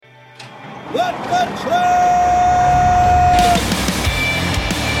Let the truck!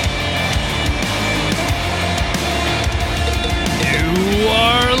 You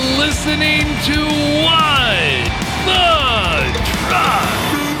are listening to What the Truck.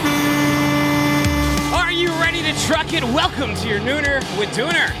 Are you ready to truck it? Welcome to your Nooner with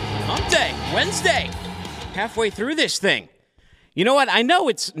Dooner. Hump Day, Wednesday. Halfway through this thing. You know what? I know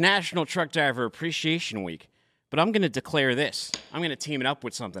it's National Truck Driver Appreciation Week, but I'm going to declare this. I'm going to team it up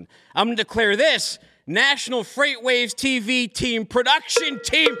with something. I'm going to declare this National Freightwaves TV Team Production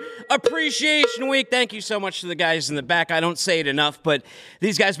Team Appreciation Week. Thank you so much to the guys in the back. I don't say it enough, but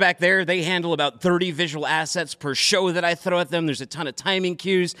these guys back there, they handle about 30 visual assets per show that I throw at them. There's a ton of timing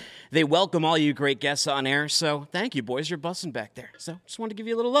cues. They welcome all you great guests on air. So thank you, boys. You're busting back there. So just wanted to give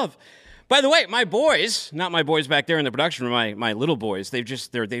you a little love. By the way, my boys, not my boys back there in the production room, my little boys, they've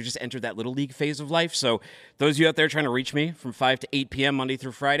just entered that little league phase of life. So those of you out there trying to reach me from 5 to 8 p.m. Monday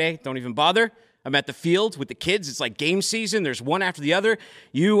through Friday, don't even bother. I'm at the field with the kids. It's like game season. There's one after the other.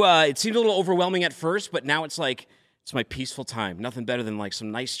 It seemed a little overwhelming at first, but now it's like, it's my peaceful time. Nothing better than like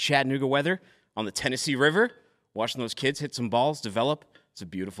some nice Chattanooga weather on the Tennessee River, watching those kids hit some balls, develop. It's a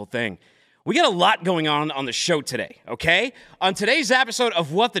beautiful thing. We got a lot going on the show today, okay? On today's episode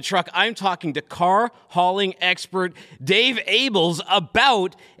of What the Truck, I'm talking to car hauling expert Dave Abels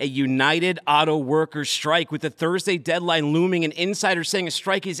about a United Auto Workers strike. With the Thursday deadline looming and insiders saying a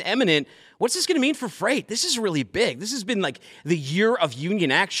strike is imminent, what's this going to mean for freight? This is really big. This has been like the year of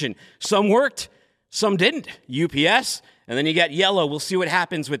union action. Some worked, some didn't. UPS. And then you got Yellow. We'll see what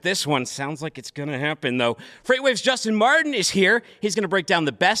happens with this one. Sounds like it's going to happen, though. FreightWave's Justin Martin is here. He's going to break down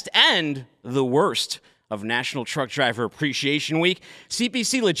the best and the worst of National Truck Driver Appreciation Week.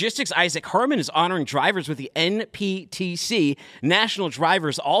 CPC Logistics' Isaac Harmon is honoring drivers with the NPTC National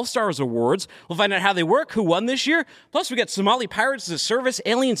Drivers All-Stars Awards. We'll find out how they work, who won this year. Plus, we got Somali pirates as a service,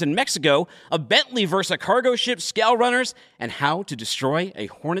 aliens in Mexico, a Bentley versus a cargo ship, scale runners, and how to destroy a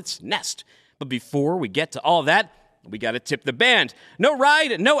hornet's nest. But before we get to all that, we got to tip the band. No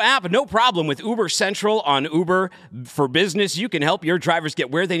ride, no app, no problem. With Uber Central on Uber for Business, you can help your drivers get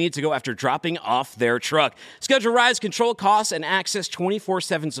where they need to go after dropping off their truck. Schedule rides, control costs, and access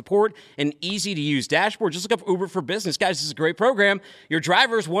 24/7 support, an easy-to-use dashboard. Just look up Uber for Business. Guys, this is a great program. Your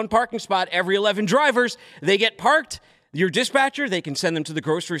drivers, one parking spot every 11 drivers. They get parked. Your dispatcher, they can send them to the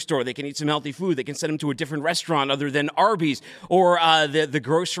grocery store. They can eat some healthy food. They can send them to a different restaurant other than Arby's or the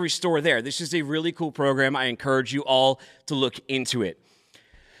grocery store there. This is a really cool program. I encourage you all to look into it.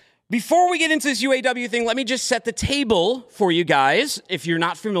 Before we get into this UAW thing, let me just set the table for you guys if you're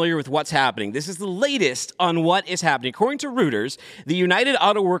not familiar with what's happening. This is the latest on what is happening. According to Reuters, the United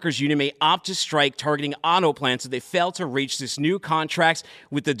Auto Workers Union may opt to strike targeting auto plants if they fail to reach this new contracts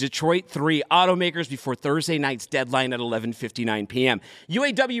with the Detroit 3 automakers before Thursday night's deadline at 11:59 p.m.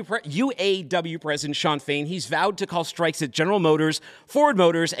 UAW President Sean Fain, he's vowed to call strikes at General Motors, Ford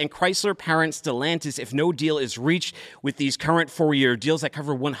Motors, and Chrysler parent Stellantis if no deal is reached with these current 4-year deals that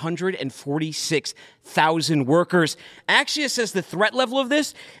cover 146,000 workers. Axios says the threat level of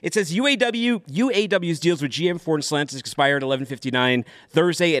this, it says UAW's deals with GM, Ford, and Stellantis expire at 11:59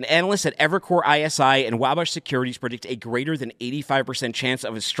 Thursday, and analysts at Evercore ISI and Wabash Securities predict a greater than 85% chance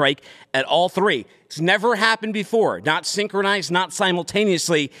of a strike at all three. It's never happened before, not synchronized, not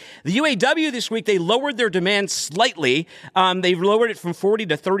simultaneously. The UAW this week, they lowered their demand slightly. They lowered it from 40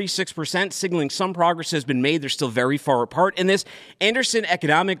 to 36%, signaling some progress has been made. They're still very far apart in this. Anderson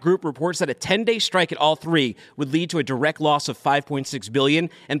Economic Group reports that a 10-day strike at all three would lead to a direct loss of $5.6 billion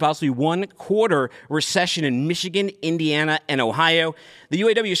and possibly 1/4 recession in Michigan, Indiana, and Ohio. The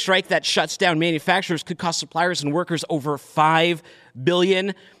UAW strike that shuts down manufacturers could cost suppliers and workers over $5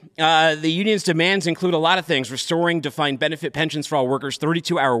 billion. The union's demands include a lot of things: restoring defined benefit pensions for all workers,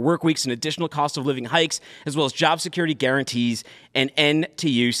 32-hour work weeks, and additional cost of living hikes, as well as job security guarantees and ending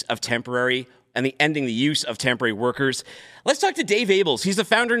the use of temporary workers. Let's talk to Dave Abels. He's the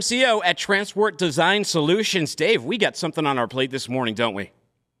founder and CEO at Transport Design Solutions. Dave, we got something on our plate this morning, don't we?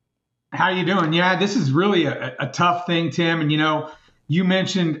 How you doing? Yeah, this is really a tough thing, Tim. And, you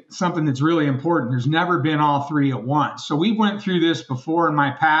mentioned something that's really important. There's never been all three at once. So we went through this before in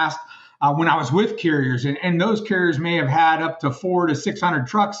my past when I was with carriers. And those carriers may have had up to 400 to 600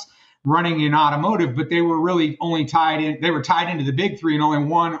 trucks running in automotive, but they were really only tied into the big three, and only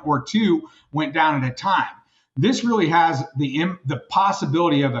one or two went down at a time. This really has the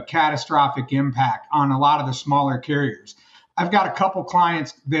possibility of a catastrophic impact on a lot of the smaller carriers. I've got a couple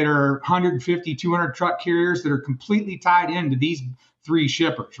clients that are 150, 200 truck carriers that are completely tied into these three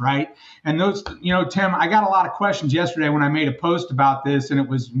shippers, right? And those, Tim, I got a lot of questions yesterday when I made a post about this, and it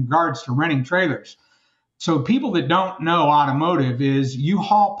was in regards to renting trailers. So people that don't know automotive is you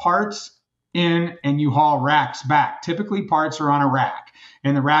haul parts in and you haul racks back. Typically, parts are on a rack,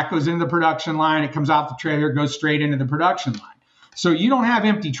 and the rack goes into the production line. It comes off the trailer, goes straight into the production line. So you don't have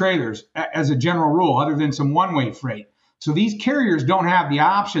empty trailers as a general rule, other than some one-way freight. So these carriers don't have the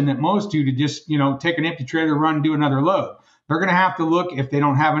option that most do to just, take an empty trailer, run, and do another load. They're going to have to look, if they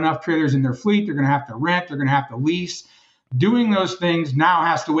don't have enough trailers in their fleet, they're going to have to rent, they're going to have to lease. Doing those things now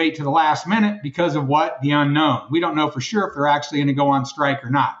has to wait to the last minute because of what? The unknown. We don't know for sure if they're actually going to go on strike or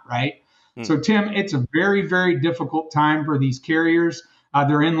not, right? So, Tim, it's a very, very difficult time for these carriers.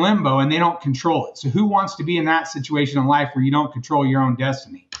 They're in limbo and they don't control it. So who wants to be in that situation in life where you don't control your own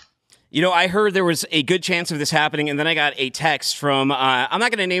destiny? I heard there was a good chance of this happening, and then I got a text from, I'm not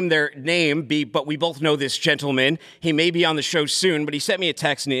going to name their name, but we both know this gentleman. He may be on the show soon, but he sent me a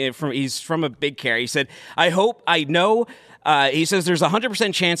text, and he's from a big carrier. He said, he says there's a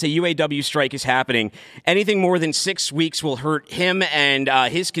 100% chance a UAW strike is happening. Anything more than 6 weeks will hurt him and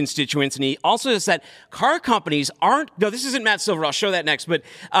his constituents. And he also says that car companies this isn't Matt Silver, I'll show that next, but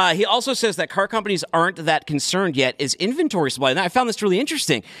he also says that car companies aren't that concerned yet as inventory supply. And I found this really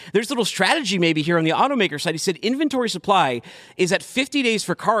interesting. There's a little strategy maybe here on the automaker side. He said inventory supply is at 50 days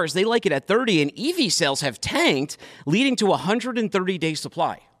for cars. They like it at 30, and EV sales have tanked, leading to a 130-day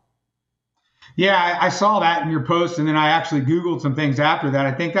supply. Yeah, I saw that in your post, and then I actually Googled some things after that.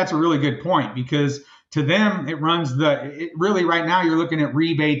 I think that's a really good point because to them, really right now you're looking at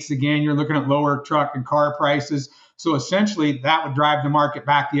rebates again. You're looking at lower truck and car prices. So essentially that would drive the market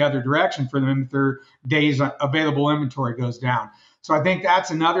back the other direction for them if their days available inventory goes down. So I think that's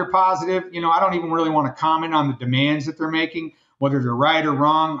another positive. I don't even really want to comment on the demands that they're making, whether they're right or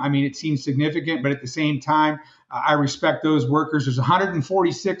wrong. I mean, it seems significant, but at the same time, I respect those workers. There's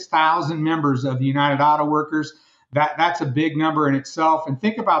 146,000 members of the United Auto Workers. That's a big number in itself. And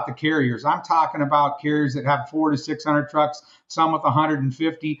think about the carriers. I'm talking about carriers that have 400 to 600 trucks, some with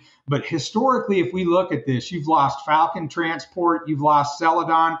 150. But historically, if we look at this, you've lost Falcon Transport, you've lost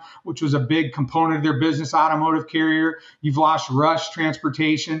Celadon, which was a big component of their business, automotive carrier. You've lost Rush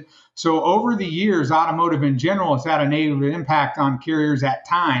Transportation. So over the years, automotive in general has had a negative impact on carriers at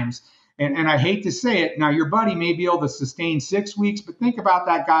times. And I hate to say it, now your buddy may be able to sustain 6 weeks, but think about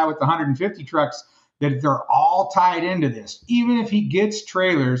that guy with the 150 trucks, that they're all tied into this. Even if he gets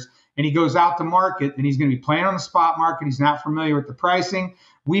trailers and he goes out to market, then he's going to be playing on the spot market. He's not familiar with the pricing.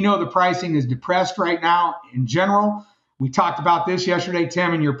 We know the pricing is depressed right now in general. We talked about this yesterday,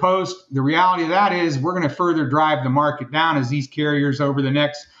 Tim, in your post. The reality of that is we're going to further drive the market down as these carriers over the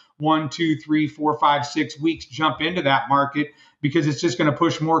next 1, 2, 3, 4, 5, 6 weeks jump into that market, because it's just going to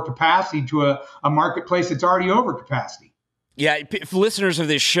push more capacity to a marketplace that's already over capacity. Yeah, listeners of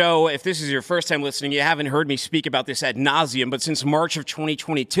this show, if this is your first time listening, you haven't heard me speak about this ad nauseum, but since March of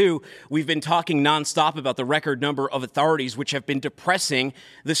 2022, we've been talking nonstop about the record number of authorities which have been depressing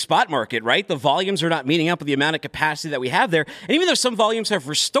the spot market, right? The volumes are not meeting up with the amount of capacity that we have there. And even though some volumes have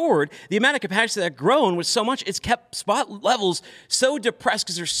restored, the amount of capacity that grown was so much, it's kept spot levels so depressed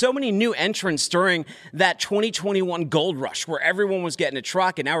because there's so many new entrants during that 2021 gold rush where everyone was getting a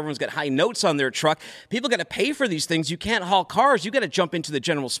truck and now everyone's got high notes on their truck. People got to pay for these things. You can't haul cars. You got to jump into the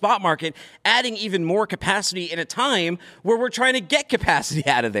general spot market, adding even more capacity in a time where we're trying to get capacity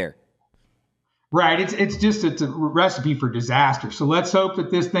out of there. Right. It's a recipe for disaster. So let's hope that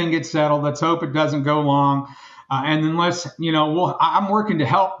this thing gets settled. Let's hope it doesn't go long. And then I'm working to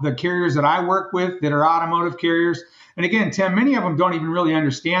help the carriers that I work with that are automotive carriers. And again, Tim, many of them don't even really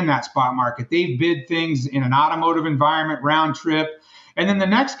understand that spot market. They've bid things in an automotive environment, round trip. And then the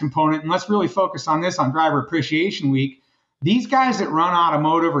next component, and let's really focus on this on Driver Appreciation Week. These guys that run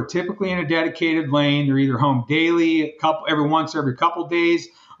automotive are typically in a dedicated lane. They're either home daily, every couple days,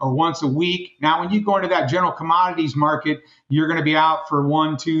 or once a week. Now, when you go into that general commodities market, you're going to be out for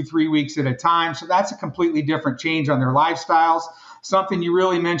 1, 2, 3 weeks at a time. So that's a completely different change on their lifestyles. Something you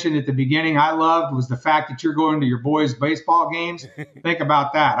really mentioned at the beginning I loved was the fact that you're going to your boys' baseball games. Think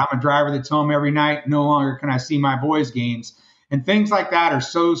about that. I'm a driver that's home every night. No longer can I see my boys' games. And things like that are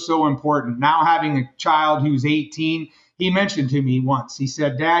so, so important. Now having a child who's 18, he mentioned to me once, he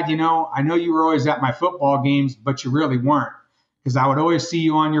said, Dad, I know you were always at my football games, but you really weren't, because I would always see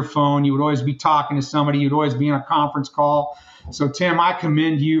you on your phone. You would always be talking to somebody. You'd always be on a conference call. So, Tim, I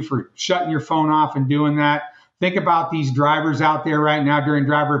commend you for shutting your phone off and doing that. Think about these drivers out there right now during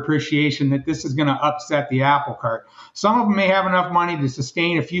driver appreciation, that this is going to upset the apple cart. Some of them may have enough money to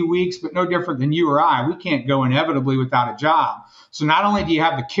sustain a few weeks, but no different than you or I. We can't go inevitably without a job. So not only do you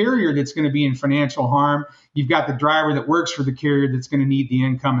have the carrier that's going to be in financial harm, you've got the driver that works for the carrier that's going to need the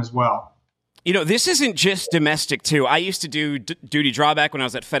income as well. This isn't just domestic, too. I used to do duty drawback when I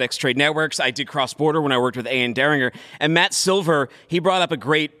was at FedEx Trade Networks. I did cross-border when I worked with A.N. Deringer. And Matt Silver, he brought up a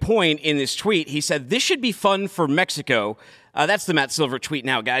great point in this tweet. He said, this should be fun for Mexico. That's the Matt Silver tweet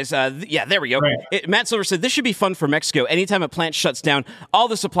now, guys. There we go. Right. Matt Silver said, this should be fun for Mexico. Anytime a plant shuts down, all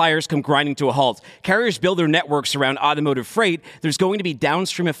the suppliers come grinding to a halt. Carriers build their networks around automotive freight. There's going to be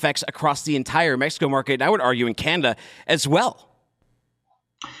downstream effects across the entire Mexico market, and I would argue in Canada as well.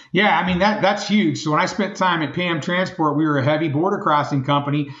 Yeah, I mean, that's huge. So when I spent time at PM Transport, we were a heavy border crossing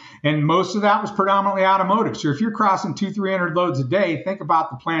company, and most of that was predominantly automotive. So if you're crossing 200-300 loads a day, think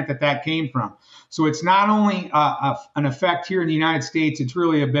about the plant that came from. So it's not only an effect here in the United States, it's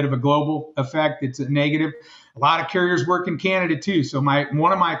really a bit of a global effect. It's a negative. A lot of carriers work in Canada too. So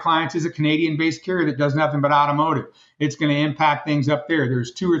one of my clients is a Canadian-based carrier that does nothing but automotive. It's going to impact things up there.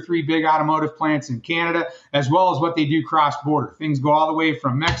 There's 2 or 3 big automotive plants in Canada, as well as what they do cross-border. Things go all the way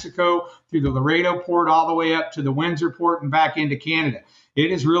from Mexico through the Laredo port, all the way up to the Windsor port and back into Canada. It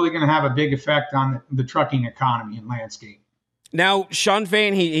is really going to have a big effect on the trucking economy and landscape. Now, Sean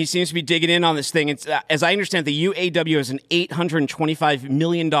Vane, he seems to be digging in on this thing. It's, as I understand, the UAW has an $825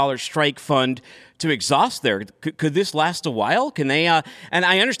 million strike fund to exhaust there. Could this last a while? Can they? And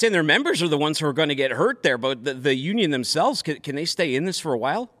I understand their members are the ones who are going to get hurt there, but the union themselves, can they stay in this for a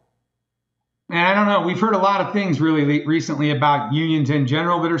while? And I don't know. We've heard a lot of things really recently about unions in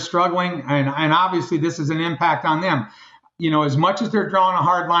general that are struggling, and obviously this is an impact on them. As much as they're drawing a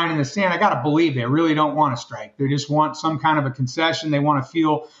hard line in the sand, I got to believe they really don't want to strike. They just want some kind of a concession. They want to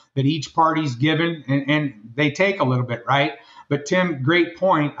feel that each party's given and they take a little bit, right? But Tim, great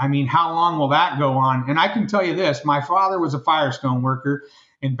point. I mean, how long will that go on? And I can tell you this, my father was a Firestone worker,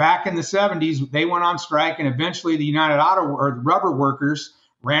 and back in the 70s, they went on strike, and eventually the United Auto or the rubber workers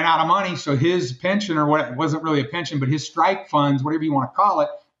ran out of money. So his pension, or what, it wasn't really a pension, but his strike funds, whatever you want to call it,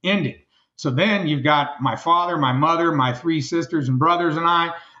 ended. So then you've got my father, my mother, my 3 sisters and brothers and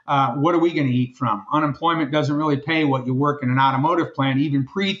I. What are we going to eat from? Unemployment doesn't really pay what you work in an automotive plant, even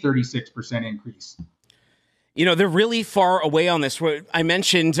pre-36% increase. They're really far away on this. I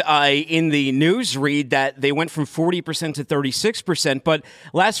mentioned in the news read that they went from 40% to 36%, but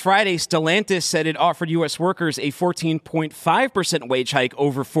last Friday, Stellantis said it offered U.S. workers a 14.5% wage hike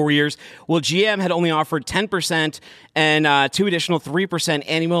over 4 years, while GM had only offered 10% and 2 additional 3%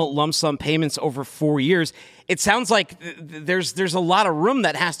 annual lump sum payments over 4 years. It sounds like there's a lot of room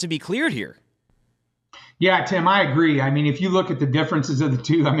that has to be cleared here. Yeah, Tim, I agree. I mean, if you look at the differences of the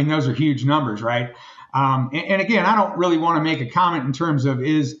two, I mean, those are huge numbers, right? And again, I don't really want to make a comment in terms of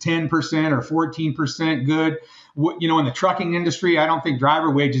is 10% or 14% good. In the trucking industry, I don't think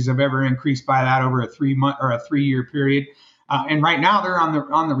driver wages have ever increased by that over a 3-month or a 3-year period. And right now they're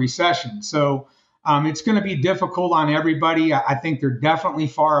on the recession. So it's going to be difficult on everybody. I think they're definitely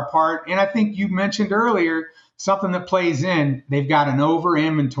far apart. And I think you mentioned earlier something that plays in. They've got an over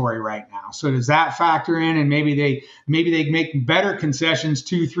inventory right now. So does that factor in? And maybe they make better concessions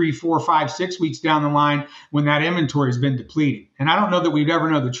 2, 3, 4, 5, 6 weeks down the line when that inventory has been depleted. And I don't know that we'd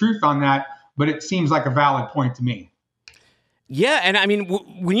ever know the truth on that, but it seems like a valid point to me. Yeah, and I mean,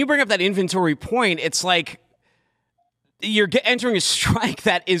 when you bring up that inventory point, it's like you're entering a strike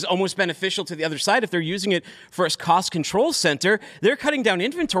that is almost beneficial to the other side. If they're using it for a cost control center, they're cutting down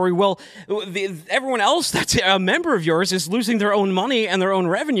inventory. Well, everyone else that's a member of yours is losing their own money and their own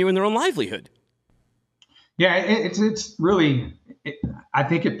revenue and their own livelihood. Yeah, it's really, I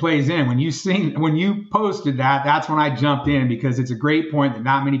think it plays in. When you posted that, that's when I jumped in, because it's a great point that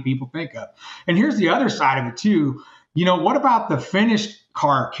not many people think of. And here's the other side of it too. What about the finished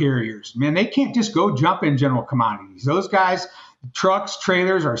car carriers? Man, they can't just go jump in general commodities. Those guys, trucks,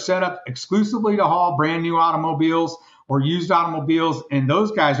 trailers are set up exclusively to haul brand new automobiles or used automobiles, and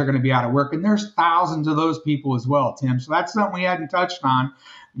those guys are going to be out of work. And there's thousands of those people as well, Tim. So that's something we hadn't touched on.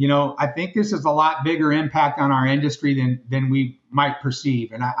 I think this is a lot bigger impact on our industry than we might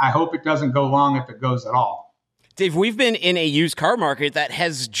perceive. And I hope it doesn't go long, if it goes at all. Dave, we've been in a used car market that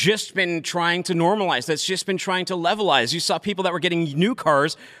has just been trying to normalize, that's just been trying to levelize. You saw people that were getting new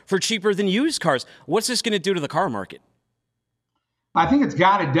cars for cheaper than used cars. What's this going to do to the car market? I think it's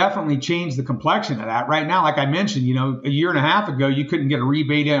got to definitely change the complexion of that. Right now, like I mentioned, a year and a half ago, you couldn't get a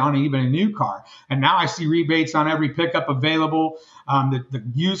rebate on even a new car. And now I see rebates on every pickup available. The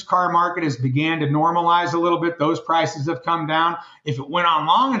used car market has began to normalize a little bit. Those prices have come down. If it went on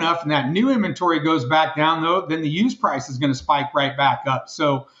long enough and that new inventory goes back down, though, then the used price is going to spike right back up.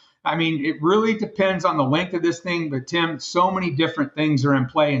 So, I mean, it really depends on the length of this thing. But, Tim, so many different things are in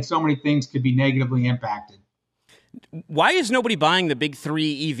play and so many things could be negatively impacted. Why is nobody buying the big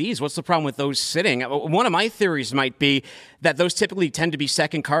three EVs? What's the problem with those sitting? One of my theories might be that those typically tend to be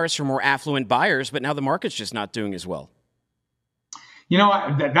second cars for more affluent buyers, but now the market's just not doing as well.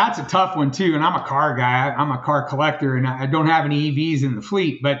 That's a tough one too. And I'm a car guy. I'm a car collector, and I don't have any EVs in the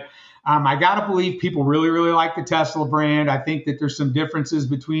fleet. But I got to believe people really, really like the Tesla brand. I think that there's some differences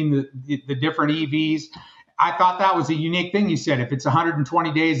between the different EVs. I thought that was a unique thing you said. If it's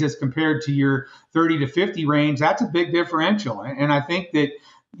 120 days as compared to your 30 to 50 range, that's a big differential. And I think that,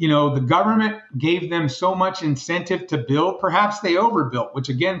 the government gave them so much incentive to build. Perhaps they overbuilt, which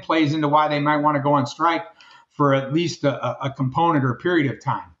again plays into why they might want to go on strike for at least a component or a period of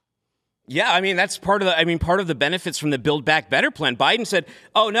time. Yeah, I mean, that's part of the benefits from the Build Back Better plan. Biden said,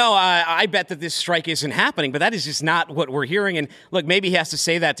 oh, no, I bet that this strike isn't happening, but that is just not what we're hearing. And look, maybe he has to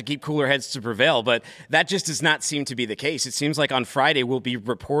say that to keep cooler heads to prevail, but that just does not seem to be the case. It seems like on Friday we'll be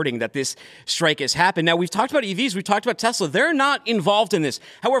reporting that this strike has happened. Now, we've talked about EVs, we've talked about Tesla. They're not involved in this.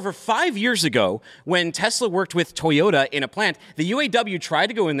 However, 5 years ago, when Tesla worked with Toyota in a plant, the UAW tried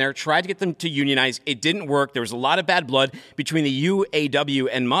to go in there, tried to get them to unionize. It didn't work. There was a lot of bad blood between the UAW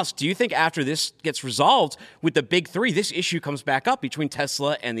and Musk. Do you think after this gets resolved with the big three, this issue comes back up between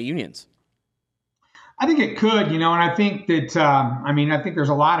Tesla and the unions? I think it could, and I think that, I think there's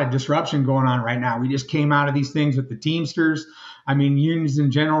a lot of disruption going on right now. We just came out of these things with the Teamsters. Unions in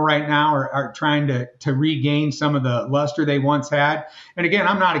general right now are trying to regain some of the luster they once had. And again,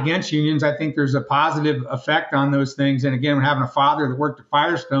 I'm not against unions. I think there's a positive effect on those things. And again, having a father that worked at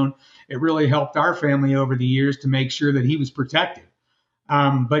Firestone, it really helped our family over the years to make sure that he was protected.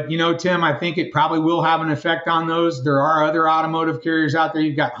 But Tim, I think it probably will have an effect on those. There are other automotive carriers out there.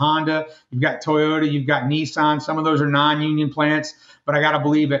 You've got Honda, you've got Toyota, you've got Nissan. Some of those are non-union plants, but I got to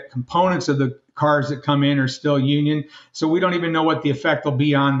believe that components of the cars that come in are still union. So we don't even know what the effect will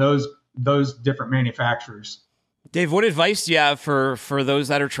be on those different manufacturers. Dave, what advice do you have for those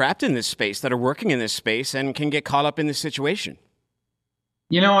that are trapped in this space, that are working in this space and can get caught up in this situation?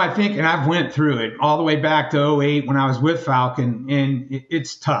 I think, and I've went through it all the way back to 2008 when I was with Falcon, and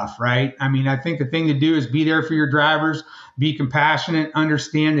it's tough, right? I think the thing to do is be there for your drivers, be compassionate,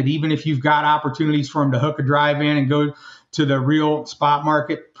 understand that even if you've got opportunities for them to hook a drive in and go to the real spot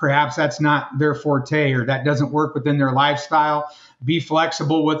market, perhaps that's not their forte or that doesn't work within their lifestyle. Be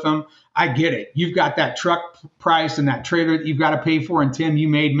flexible with them. I get it. You've got that truck price and that trailer that you've got to pay for. And Tim, you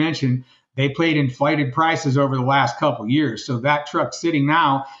made mention they paid inflated prices over the last couple of years. So that truck sitting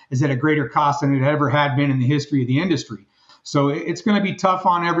now is at a greater cost than it ever had been in the history of the industry. So it's going to be tough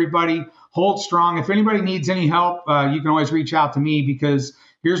on everybody. Hold strong. If anybody needs any help, you can always reach out to me, because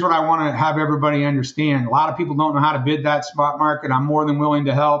here's what I want to have everybody understand. A lot of people don't know how to bid that spot market. I'm more than willing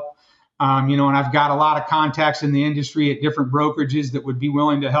to help. And I've got a lot of contacts in the industry at different brokerages that would be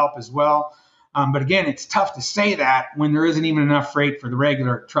willing to help as well. But again, it's tough to say that when there isn't even enough freight for the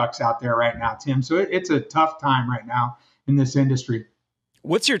regular trucks out there right now, Tim. So it's a tough time right now in this industry.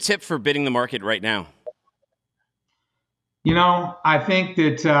 What's your tip for bidding the market right now? I think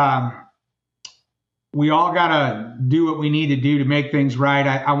that we all got to do what we need to do to make things right.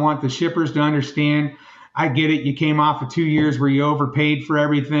 I want the shippers to understand. I get it. You came off of 2 years where you overpaid for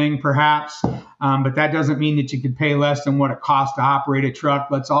everything, perhaps. But that doesn't mean that you could pay less than what it costs to operate a truck.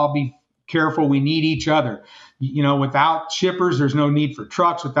 Let's all be careful. We need each other. Without shippers, there's no need for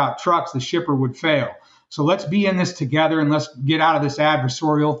trucks. Without trucks, the shipper would fail. So let's be in this together, and let's get out of this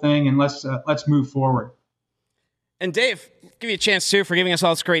adversarial thing, and let's move forward. And Dave, give you a chance too for giving us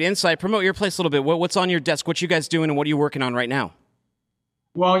all this great insight. Promote your place a little bit. What's on your desk? What you guys doing, and what are you working on right now?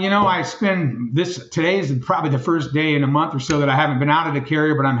 Well, I spend today is probably the first day in a month or so that I haven't been out of the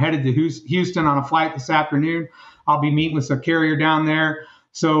carrier, but I'm headed to Houston on a flight this afternoon. I'll be meeting with a carrier down there.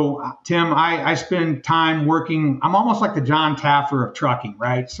 So, Tim, I spend time working. I'm almost like the John Taffer of trucking,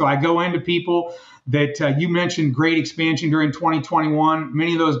 right? So I go into people that you mentioned great expansion during 2021.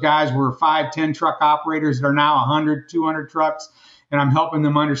 Many of those guys were 5, 10 truck operators that are now 100, 200 trucks. And I'm helping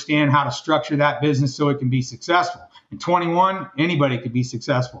them understand how to structure that business so it can be successful. In 21, anybody could be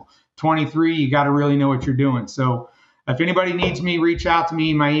successful. 23, you got to really know what you're doing. So if anybody needs me, reach out to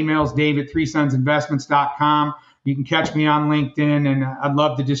me. My email is dave@threesonsinvestments.com. You can catch me on LinkedIn, and I'd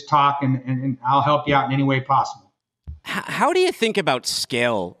love to just talk, and I'll help you out in any way possible. How do you think about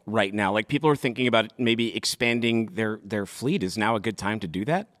scale right now? Like, people are thinking about maybe expanding their fleet. Is now a good time to do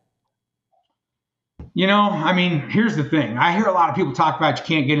that? Here's the thing. I hear a lot of people talk about you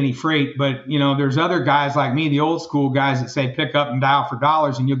can't get any freight, but, there's other guys like me, the old school guys that say pick up and dial for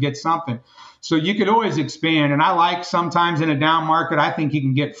dollars and you'll get something. So you could always expand. And I like sometimes in a down market, I think you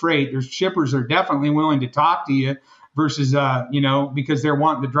can get freight. There's shippers that are definitely willing to talk to you. versus, because they're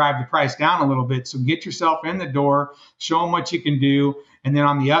wanting to drive the price down a little bit. So get yourself in the door, show them what you can do. And then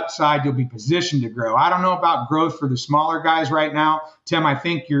on the upside, you'll be positioned to grow. I don't know about growth for the smaller guys right now. Tim, I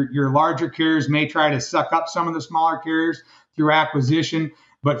think your larger carriers may try to suck up some of the smaller carriers through acquisition.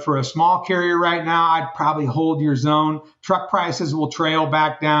 But for a small carrier right now, I'd probably hold your zone. Truck prices will trail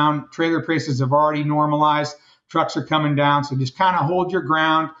back down. Trailer prices have already normalized. Trucks are coming down. So just kind of hold your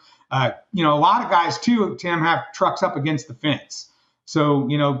ground. A lot of guys too, Tim, have trucks up against the fence. So,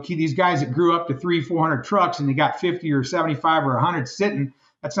 these guys that grew up to 300-400 trucks and they got 50 or 75 or 100 sitting,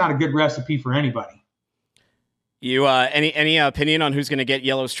 that's not a good recipe for anybody. You any opinion on who's going to get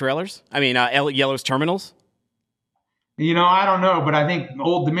Yellow's trailers? I mean, Yellow's terminals? I don't know, but I think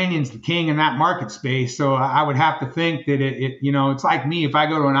Old Dominion's the king in that market space. So I would have to think that it's like me. If I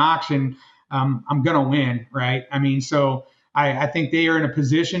go to an auction, I'm going to win, right? I mean, so I think they are in a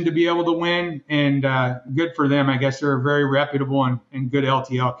position to be able to win, and good for them. I guess they're a very reputable and good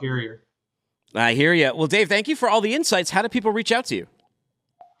LTL carrier. I hear you. Well, Dave, thank you for all the insights. How do people reach out to you?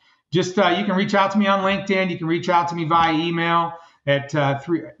 Just you can reach out to me on LinkedIn. You can reach out to me via email at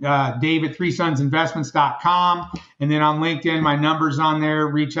Dave@threesonsinvestments.com. And then on LinkedIn, my number's on there.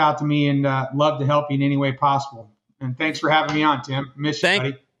 Reach out to me, and love to help you in any way possible. And thanks for having me on, Tim. Miss you,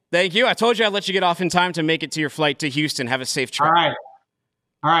 buddy. Thank you. I told you I'd let you get off in time to make it to your flight to Houston. Have a safe trip. All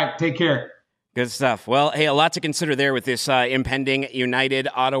right. Take care. Good stuff. Well, hey, a lot to consider there with this impending United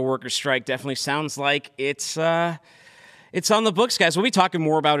Auto Workers strike. Definitely sounds like it's on the books, guys. We'll be talking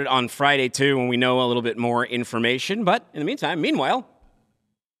more about it on Friday, too, when we know a little bit more information. But in the meanwhile.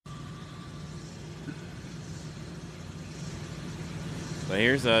 So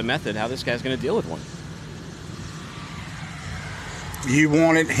here's a method how this guy's going to deal with one. You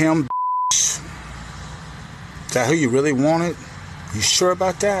wanted him, is that who you really wanted? You sure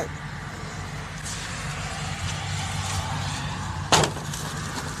about that?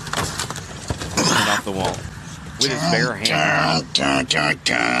 Off the wall with his bare hand. Dun, dun,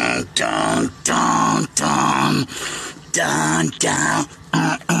 dun, dun, dun, dun, dun, dun.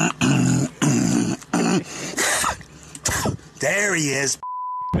 There he is.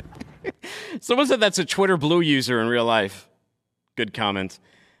 Someone said that's a Twitter Blue user in real life. Good comment.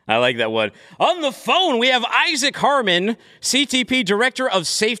 I like that one. On the phone, we have Isaac Harmon, CTP Director of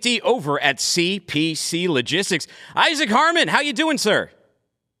Safety over at CPC Logistics. Isaac Harmon, how you doing, sir?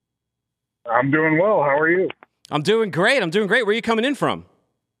 I'm doing well. How are you? I'm doing great. Where are you coming in from?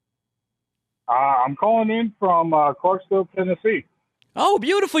 I'm calling in from Clarksville, Tennessee. Oh,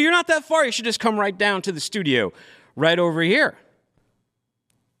 beautiful. You're not that far. You should just come right down to the studio right over here.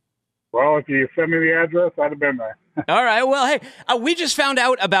 Well, if you send me the address, I'd have been there. All right. Well, hey, we just found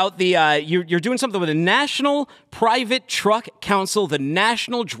out about the you're doing something with the National Private Truck Council, the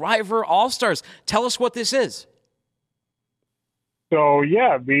National Driver All-Stars. Tell us what this is. So,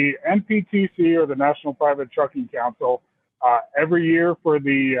 yeah, the NPTC, or the National Private Trucking Council, every year for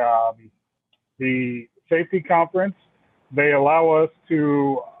the safety conference, they allow us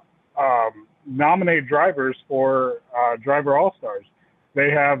to nominate drivers for Driver All-Stars. They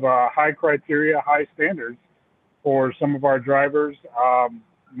have high criteria, high standards for some of our drivers.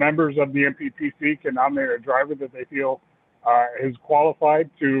 Members of the NPTC can nominate a driver that they feel is qualified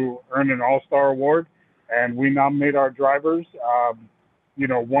to earn an All-Star award, and we nominate our drivers,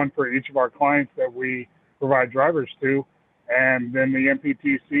 one for each of our clients that we provide drivers to. And then the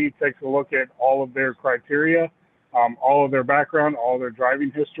NPTC takes a look at all of their criteria, all of their background, all of their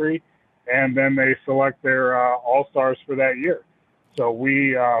driving history, and then they select their All-Stars for that year. So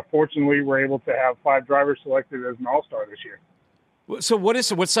we fortunately were able to have 5 drivers selected as an All-Star this year. So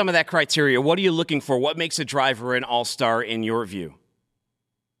what's some of that criteria? What are you looking for? What makes a driver an All-Star in your view?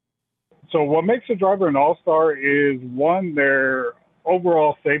 So what makes a driver an All-Star is, one, their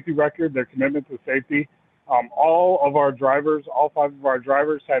overall safety record, their commitment to safety. All 5 of our drivers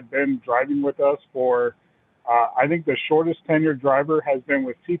had been driving with us for, I think the shortest tenured driver has been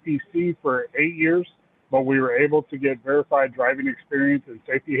with CPC for 8 years. But we were able to get verified driving experience and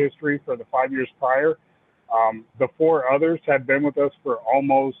safety history for the 5 years prior. The 4 others had been with us for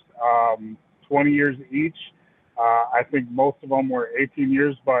almost 20 years each. I think most of them were 18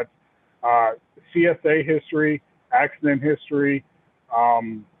 years, but CSA history, accident history,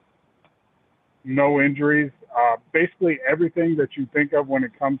 no injuries, basically everything that you think of when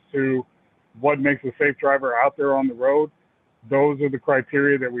it comes to what makes a safe driver out there on the road. Those are the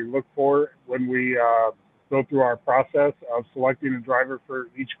criteria that we look for when we go through our process of selecting a driver for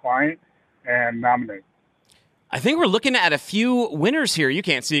each client and nominate. I think we're looking at a few winners here. You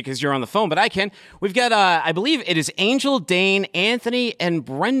can't see it because you're on the phone, but I can. We've got, I believe it is Angel, Dane, Anthony, and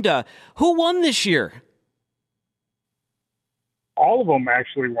Brenda. Who won this year? All of them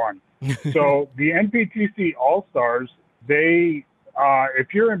actually won. So the NPTC All-Stars, they,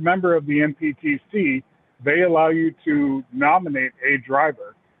 if you're a member of the NPTC, they allow you to nominate a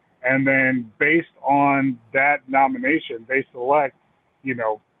driver. And then based on that nomination, they select,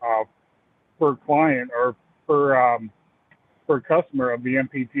 per client or per customer of the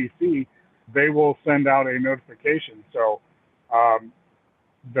NPTC, they will send out a notification. So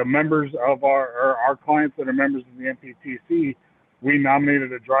the members of our clients that are members of the NPTC, we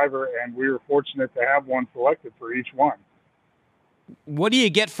nominated a driver, and we were fortunate to have one selected for each one. What do you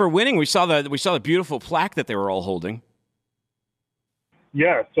get for winning? We saw the beautiful plaque that they were all holding.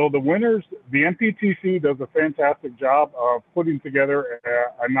 Yeah, so the winners, the NPTC does a fantastic job of putting together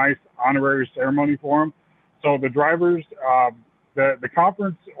a nice honorary ceremony for them. So the drivers, the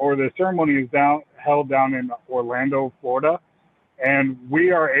conference or the ceremony is held down in Orlando, Florida, and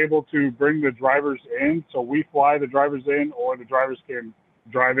we are able to bring the drivers in. So we fly the drivers in, or the drivers can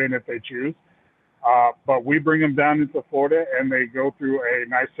drive in if they choose. But we bring them down into Florida, and they go through a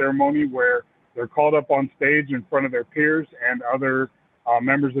nice ceremony where they're called up on stage in front of their peers and other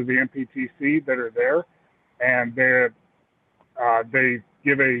members of the NPTC that are there, and they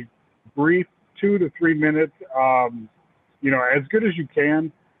give a brief 2 to 3 minutes, as good as you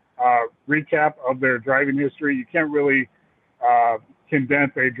can, recap of their driving history. You can't really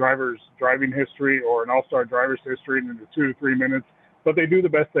condense a driver's driving history or an all-star driver's history into 2 to 3 minutes, but they do the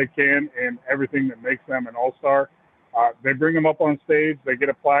best they can in everything that makes them an all-star. They bring them up on stage, they get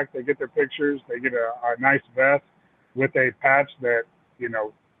a plaque, they get their pictures, they get a nice vest with a patch that,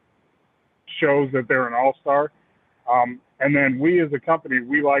 shows that they're an all-star. And then we as a company,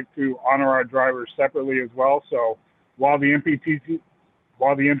 we like to honor our drivers separately as well. So while the NPTC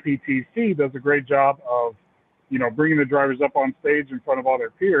does a great job of, bringing the drivers up on stage in front of all their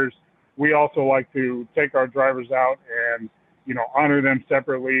peers, we also like to take our drivers out and, honor them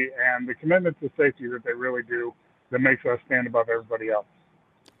separately, and the commitment to safety that they really do that makes us stand above everybody else.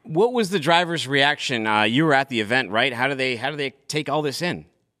 What was the driver's reaction? You were at the event, right? How do they take all this in?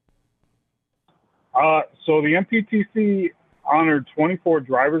 So the NPTC honored 24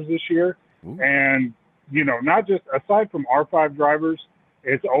 drivers this year. Ooh. And, not just aside from our 5 drivers,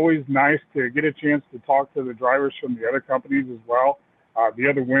 it's always nice to get a chance to talk to the drivers from the other companies as well, the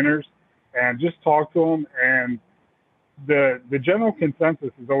other winners, and just talk to them. And the general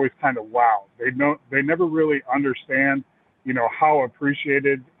consensus is always kind of wow. They never really understand, how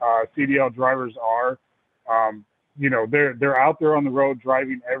appreciated CDL drivers are. They're out there on the road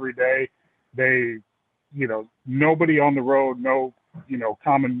driving every day. They, nobody on the road, no,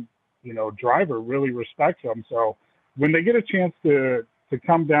 common, driver really respects them. So when they get a chance to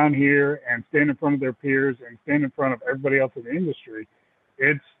come down here and stand in front of their peers and stand in front of everybody else in the industry,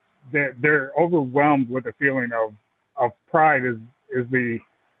 they're overwhelmed with a feeling of pride is the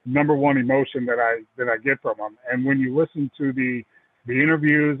number one emotion that I get from them. And when you listen to the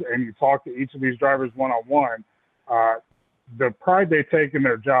interviews and you talk to each of these drivers one-on-one, the pride they take in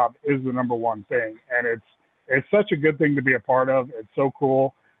their job is the number one thing. And it's such a good thing to be a part of. It's so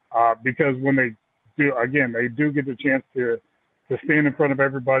cool because when they do get the chance to stand in front of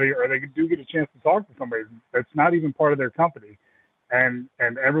everybody, or they do get a chance to talk to somebody that's not even part of their company, and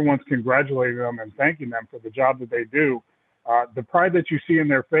everyone's congratulating them and thanking them for the job that they do. The pride that you see in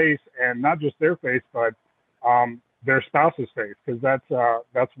their face, and not just their face, but their spouse's face, because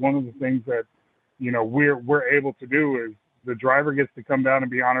that's one of the things that we're able to do is the driver gets to come down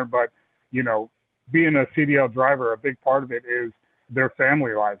and be honored, but being a CDL driver, a big part of it is their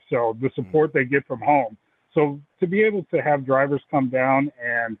family life. So the support they get from home. So to be able to have drivers come down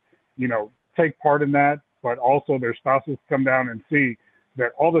and take part in that, but also their spouses come down and see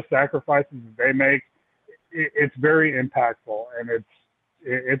that all the sacrifices that they make, it's very impactful, and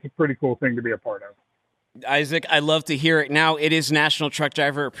it's a pretty cool thing to be a part of. Isaac, I love to hear it. Now, it is National Truck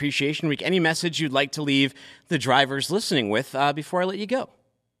Driver Appreciation Week. Any message you'd like to leave the drivers listening with before I let you go?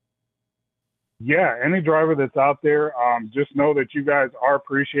 Yeah, any driver that's out there, just know that you guys are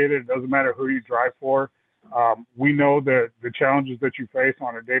appreciated. It doesn't matter who you drive for. We know that the challenges that you face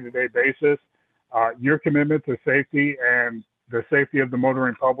on a day-to-day basis, your commitment to safety and the safety of the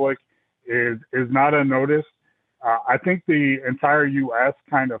motoring public is not unnoticed. I think the entire U.S.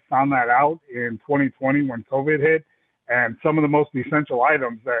 kind of found that out in 2020 when COVID hit, and some of the most essential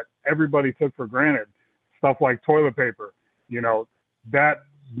items that everybody took for granted, stuff like toilet paper, that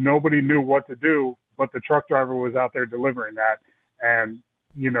nobody knew what to do, but the truck driver was out there delivering that. And,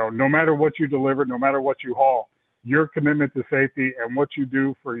 no matter what you deliver, no matter what you haul, your commitment to safety and what you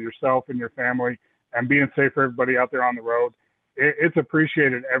do for yourself and your family and being safe for everybody out there on the road, it's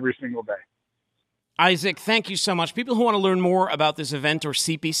appreciated every single day. Isaac, thank you so much. People who want to learn more about this event or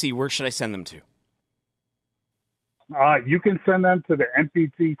CPC, where should I send them to? You can send them to the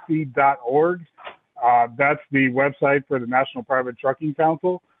nptc.org. That's the website for the National Private Trucking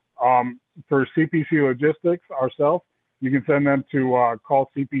Council. For CPC Logistics ourselves, you can send them to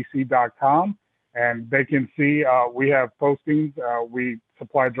callcpc.com, and they can see we have postings. We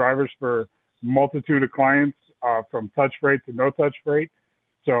supply drivers for multitude of clients from touch freight to no touch freight.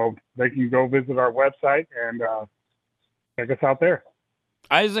 So they can go visit our website and check us out there.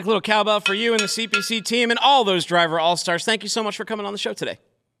 Isaac, little cowbell for you and the CPC team and all those driver all-stars. Thank you so much for coming on the show today.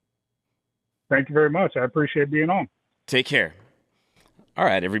 Thank you very much. I appreciate being on. Take care. All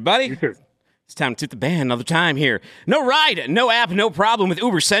right, everybody. You too. It's time to toot the band another time here. No ride, no app, no problem with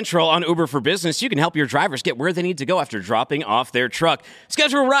Uber Central on Uber for Business. You can help your drivers get where they need to go after dropping off their truck.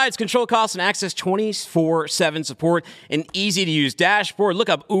 Schedule rides, control costs, and access 24/7 support. An easy-to-use dashboard. Look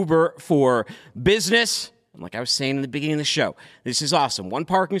up Uber for Business. And like I was saying in the beginning of the show, this is awesome. One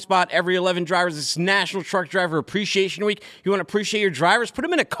parking spot every 11 drivers. This is National Truck Driver Appreciation Week. You want to appreciate your drivers? Put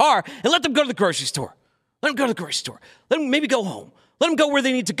them in a car and let them go to the grocery store. Let them go to the grocery store. Let them maybe go home. Let them go where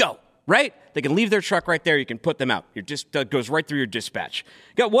they need to go. Right? They can leave their truck right there. You can put them out. That goes right through your dispatch.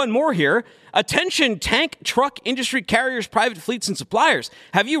 Got one more here. Attention, tank truck industry carriers, private fleets, and suppliers.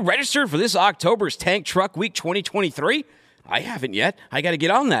 Have you registered for this October's Tank Truck Week 2023? I haven't yet. I got to get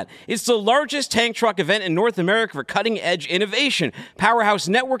on that. It's the largest tank truck event in North America for cutting-edge innovation, powerhouse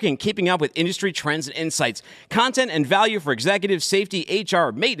networking, keeping up with industry trends and insights, content and value for executive safety,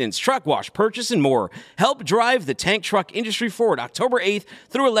 HR, maintenance, truck wash, purchase, and more. Help drive the tank truck industry forward October 8th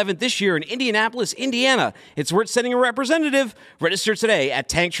through 11th this year in Indianapolis, Indiana. It's worth sending a representative. Register today at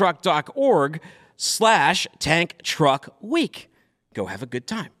tanktruck.org/tanktruckweek. Go have a good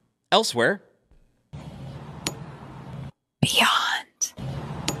time. Elsewhere, Beyond.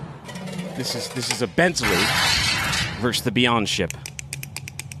 This is a Bentley versus the Beyond ship.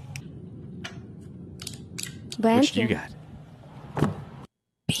 Bentley. Which do you got?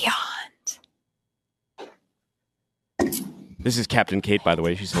 Beyond. This is Captain Kate, by the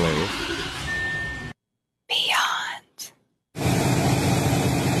way. She's hilarious. Beyond.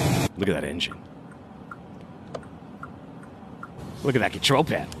 Look at that engine. Look at that control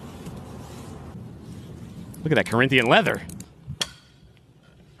pad. Look at that Corinthian leather.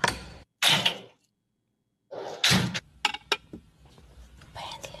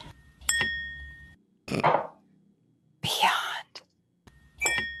 Beyond.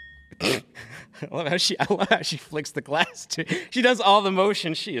 I love how she flicks the glass too. She does all the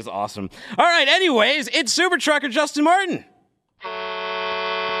motion. She is awesome. All right, anyways, it's Super Trucker Justin Martin.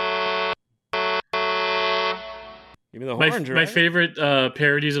 Give me the horn, My favorite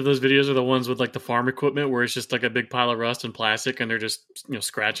parodies of those videos are the ones with like the farm equipment where it's just like a big pile of rust and plastic and they're just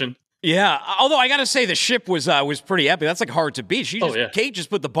scratching. Yeah, although I gotta say the ship was pretty epic. That's like hard to beat. Kate just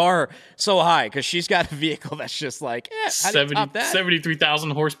put the bar so high because she's got a vehicle that's just like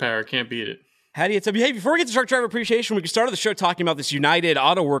 73,000 horsepower. Can't beat it. How do you tell me? Hey, before we get to Truck Driver Appreciation, we started the show talking about this United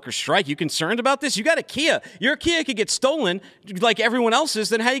Auto Workers strike. You concerned about this? You got a Kia. Your Kia could get stolen like everyone else's.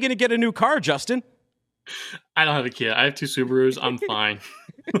 Then how are you going to get a new car, Justin? I don't have a Kia. I have 2 Subarus. I'm fine.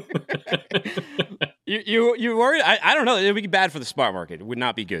 You worried? I don't know. It would be bad for the spot market. It would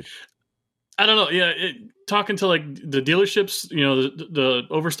not be good. I don't know. Yeah, talking to like the dealerships, the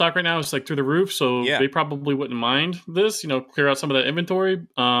overstock right now is like through the roof. So they probably wouldn't mind this. Clear out some of that inventory.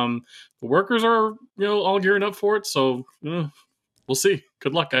 The workers are all gearing up for it. So we'll see.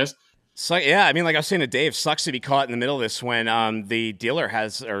 Good luck, guys. So, yeah, I mean, like I was saying to Dave, sucks to be caught in the middle of this when the dealer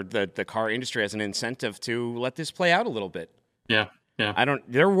has, or the car industry has an incentive to let this play out a little bit. Yeah.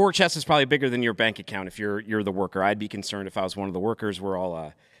 Their war chest is probably bigger than your bank account if you're the worker. I'd be concerned if I was one of the workers. We're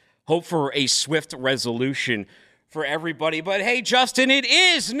all hope for a swift resolution for everybody. But hey, Justin, it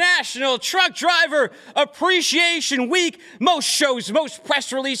is National Truck Driver Appreciation Week. Most shows, most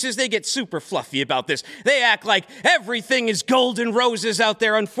press releases, they get super fluffy about this. They act like everything is golden roses out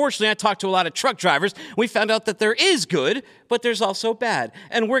there. Unfortunately, I talked to a lot of truck drivers. We found out that there is good, but there's also bad.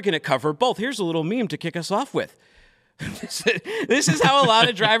 And we're going to cover both. Here's a little meme to kick us off with. This is how a lot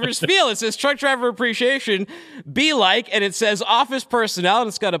of drivers feel. It says Truck Driver Appreciation be like, and it says office personnel, and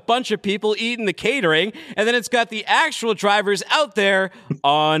it's got a bunch of people eating the catering, and then it's got the actual drivers out there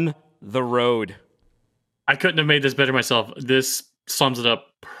on the road. I couldn't have made this better myself. This sums it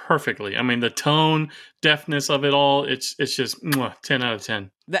up perfectly. I mean, the tone, deftness of it all, it's just 10 out of 10.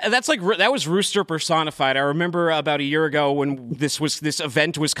 That's like, that was Rooster personified. I remember about a year ago when this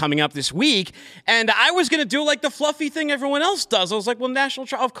event was coming up this week, and I was going to do like the fluffy thing everyone else does. I was like, well,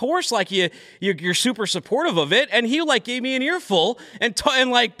 of course, like you're super supportive of it. And he like gave me an earful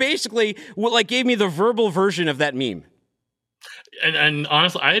and like basically like gave me the verbal version of that meme. And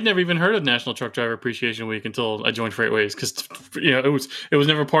honestly, I had never even heard of National Truck Driver Appreciation Week until I joined Freightways, because it was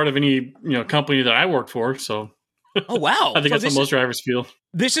never part of any company that I worked for. So, oh wow, I think that's what most drivers feel.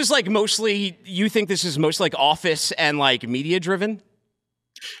 This is like mostly. You think this is mostly like office and like media driven?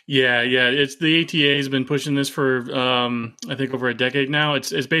 Yeah. It's the ATA has been pushing this for I think over a decade now.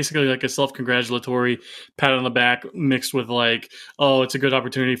 It's basically like a self-congratulatory pat on the back mixed with like, oh, it's a good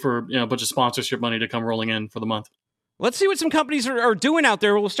opportunity for a bunch of sponsorship money to come rolling in for the month. Let's see what some companies are doing out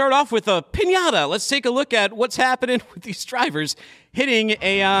there. We'll start off with a piñata. Let's take a look at what's happening with these drivers hitting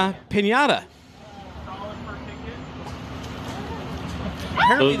a piñata.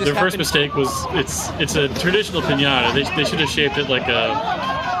 So their first mistake was it's a traditional piñata. They should have shaped it like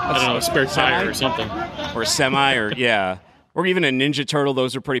a spare tire or something. Or a semi, or even a Ninja Turtle.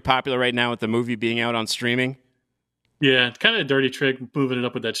 Those are pretty popular right now with the movie being out on streaming. Yeah, it's kind of a dirty trick moving it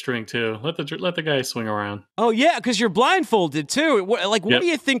up with that string too. Let the guy swing around. Oh yeah, because you're blindfolded too. What do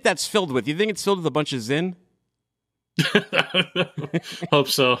you think that's filled with? You think it's filled with a bunch of Zin? Hope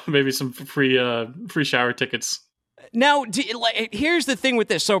so. Maybe some free shower tickets. Now, here's the thing with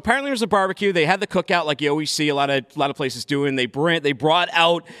this. So apparently there's a barbecue. They had the cookout like you always see a lot of places doing. They brought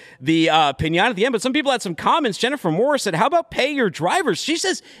out the piñata at the end, but some people had some comments. Jennifer Moore said, how about pay your drivers? She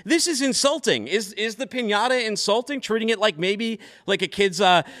says, this is insulting. Is the piñata insulting? Treating it like maybe like a kid's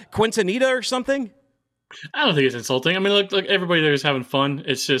quinceanera or something? I don't think it's insulting. I mean, look, everybody there is having fun.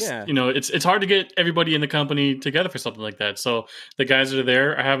 It's just, it's hard to get everybody in the company together for something like that. So the guys that are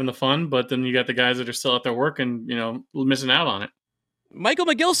there are having the fun, but then you got the guys that are still out there working, missing out on it. Michael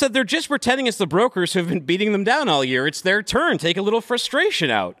McGill said they're just pretending it's the brokers who've been beating them down all year. It's their turn. Take a little frustration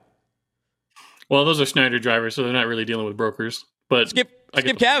out. Well, those are Schneider drivers, so they're not really dealing with brokers. But Skip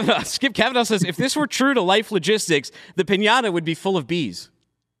Kavanaugh. Skip Kavanaugh says, if this were true to life logistics, the piñata would be full of bees.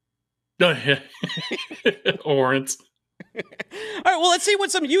 Oh, yeah. Orange. All right, well, let's see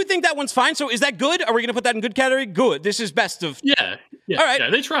you think that one's fine. So is that good? Are we going to put that in good category? Good. This is best of. Yeah. All right.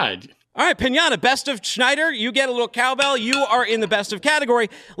 Yeah, they tried. All right, piñata, best of Schneider. You get a little cowbell. You are in the best of category.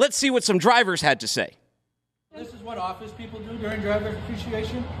 Let's see what some drivers had to say. This is what office people do during driver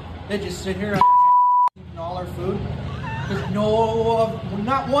appreciation. They just sit here eating all our food. Because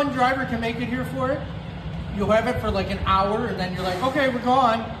not one driver can make it here for it. You'll have it for like an hour, and then you're like, okay, we're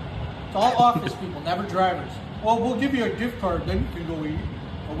gone. It's all office people, never drivers. Well, we'll give you a gift card, then you can go eat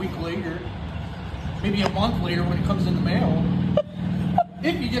a week later, maybe a month later when it comes in the mail.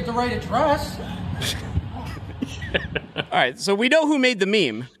 If you get the right address. All right, so we know who made the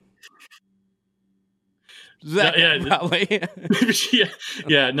meme. Probably.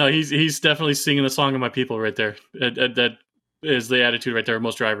 No, he's definitely singing the song of my people right there. That is the attitude right there of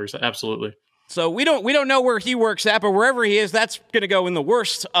most drivers, absolutely. So we don't know where he works at, but wherever he is, that's going to go in the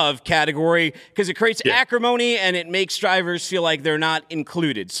worst of category because it creates acrimony and it makes drivers feel like they're not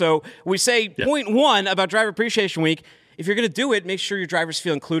included. So we say point one about Driver Appreciation Week, if you're going to do it, make sure your drivers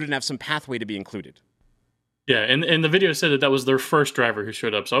feel included and have some pathway to be included. Yeah, and the video said that was their first driver who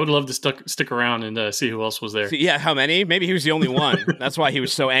showed up. So I would love to stick around and see who else was there. Yeah, how many? Maybe he was the only one. That's why he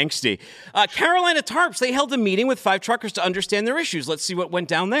was so angsty. Carolina Tarps, they held a meeting with 5 truckers to understand their issues. Let's see what went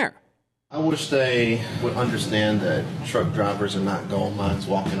down there. I wish they would understand that truck drivers are not gold mines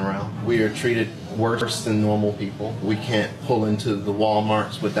walking around. We are treated worse than normal people. We can't pull into the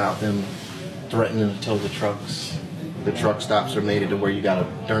Walmarts without them threatening to tow the trucks. The truck stops are made to where you gotta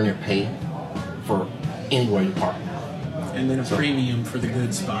darn near pay for anywhere you park. And then a premium for the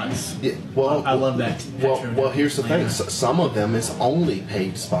good spots. Yeah, well, I love that. Well, here's the thing. Some of them is only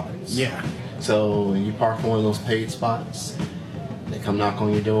paid spots. Yeah. So when you park one of those paid spots, they come knock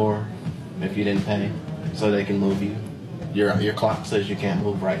on your door if you didn't pay, so they can move you. Your clock says you can't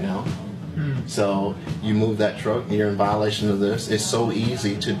move right now. So you move that truck, and you're in violation of this. It's so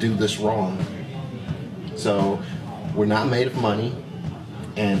easy to do this wrong. So we're not made of money,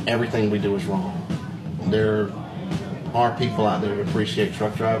 and everything we do is wrong. There are people out there who appreciate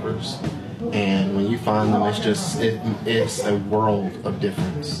truck drivers, and when you find them, it's a world of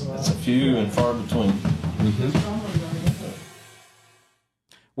difference. It's a few and far between.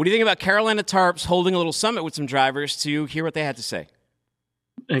 What do you think about Carolina Tarps holding a little summit with some drivers to hear what they had to say?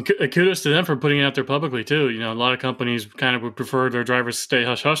 And kudos to them for putting it out there publicly too. You know, a lot of companies kind of would prefer their drivers stay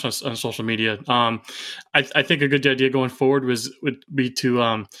hush hush on social media. I think a good idea going forward would be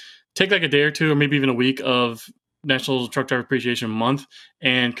to take like a day or two, or maybe even a week of National Truck Driver Appreciation Month,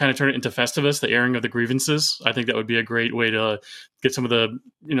 and kind of turn it into Festivus, the airing of the grievances. I think that would be a great way to get some of the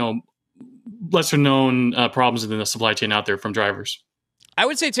lesser known problems in the supply chain out there from drivers. I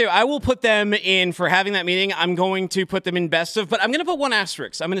would say, too, I will put them in for having that meeting. I'm going to put them in best of, but I'm going to put one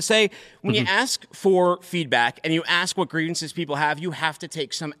asterisk. I'm going to say when you ask for feedback and you ask what grievances people have, you have to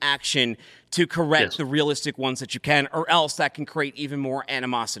take some action to correct the realistic ones that you can, or else that can create even more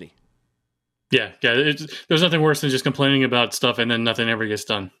animosity. Yeah. There's nothing worse than just complaining about stuff and then nothing ever gets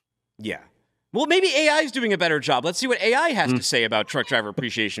done. Yeah. Well, maybe AI is doing a better job. Let's see what AI has to say about Truck Driver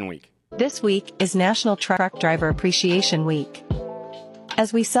Appreciation Week. This week is National Truck Driver Appreciation Week.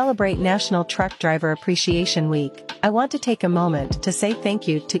 As we celebrate National Truck Driver Appreciation Week, I want to take a moment to say thank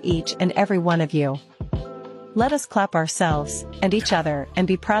you to each and every one of you. Let us clap ourselves and each other and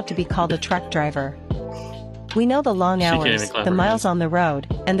be proud to be called a truck driver. We know the long hours, the miles on the road,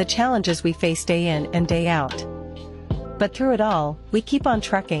 and the challenges we face day in and day out. But through it all, we keep on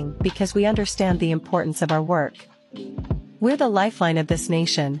trucking because we understand the importance of our work. We're the lifeline of this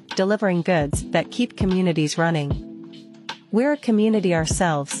nation, delivering goods that keep communities running. We're a community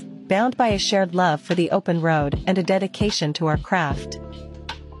ourselves, bound by a shared love for the open road and a dedication to our craft.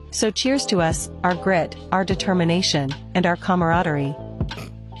 So cheers to us, our grit, our determination, and our camaraderie.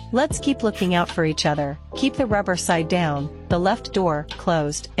 Let's keep looking out for each other, keep the rubber side down, the left door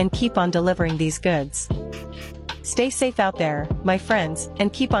closed, and keep on delivering these goods. Stay safe out there, my friends,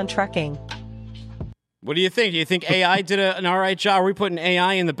 and keep on trucking. What do you think? Do you think AI did an all right job? Are we putting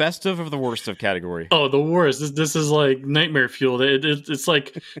AI in the best of or the worst of category? Oh, the worst. This is like nightmare fuel. It's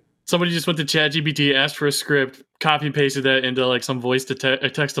like somebody just went to ChatGPT, asked for a script, copy pasted that into like some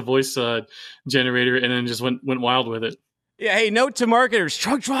text to voice generator, and then just went wild with it. Yeah, hey, note to marketers,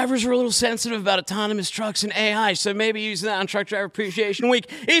 truck drivers are a little sensitive about autonomous trucks and AI, so maybe using that on Truck Driver Appreciation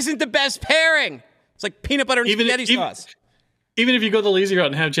Week isn't the best pairing. It's like peanut butter and spaghetti sauce. Even if you go the lazy route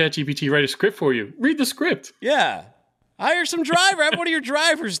and have ChatGPT write a script for you, read the script. Yeah. Hire some driver. Have one of your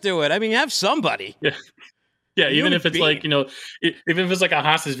drivers do it. I mean, have somebody. Yeah, even if it's like, even if it's like a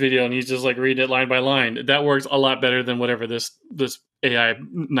hostage video and he's just like reading it line by line, that works a lot better than whatever this AI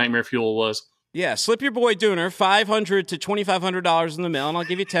nightmare fuel was. Yeah, slip your boy Dooner $500 to $2,500 in the mail, and I'll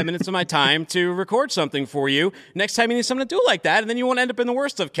give you 10 minutes of my time to record something for you. Next time you need someone to do like that, and then you won't end up in the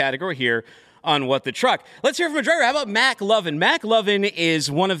worst of category here on What the Truck. Let's hear from a driver. How about Mac Lovin? Mac Lovin is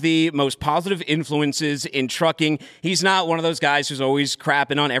one of the most positive influences in trucking. He's not one of those guys who's always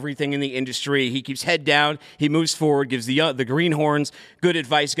crapping on everything in the industry. He keeps head down. He moves forward, gives the greenhorns good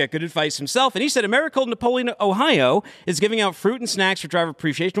advice. He got good advice himself. And he said Americold Napoleon, Ohio is giving out fruit and snacks for Driver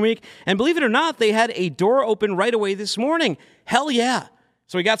Appreciation Week. And believe it or not, they had a door open right away this morning. Hell yeah.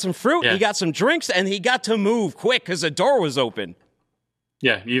 So he got some fruit, he got some drinks, and he got to move quick because the door was open.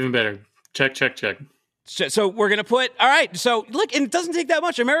 Yeah, even better. Check. So we're going to put, all right, so look, and it doesn't take that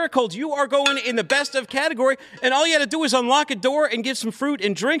much. Americold, you are going in the best of category, and all you had to do is unlock a door and give some fruit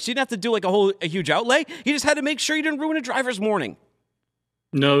and drinks. You didn't have to do like a huge outlay. You just had to make sure you didn't ruin a driver's morning.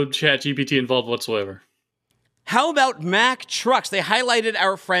 No ChatGPT involved whatsoever. How about Mack Trucks? They highlighted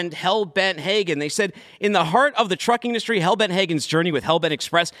our friend Hellbent Hagen. They said, in the heart of the trucking industry, Hellbent Hagen's journey with Hellbent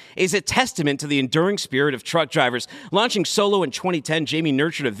Express is a testament to the enduring spirit of truck drivers. Launching solo in 2010, Jamie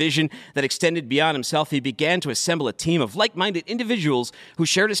nurtured a vision that extended beyond himself. He began to assemble a team of like-minded individuals who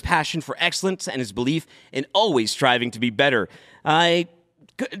shared his passion for excellence and his belief in always striving to be better.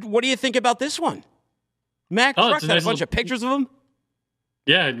 What do you think about this one? Mack Trucks had a bunch of pictures of him.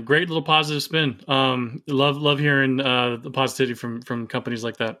 Yeah, great little positive spin. Love hearing the positivity from companies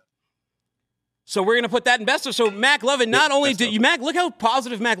like that. So we're going to put that in best of. So Mac Lovin, not only did you, look how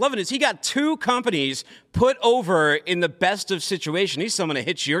positive Mac Lovin is. He got 2 companies put over in the best of situation. He's someone to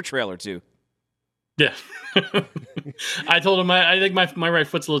hitch your trailer to. Yeah. I told him I think my right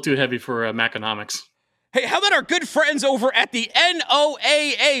foot's a little too heavy for Maconomics. Hey, how about our good friends over at the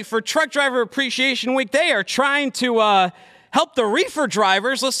NOAA for Truck Driver Appreciation Week? They are trying to help the reefer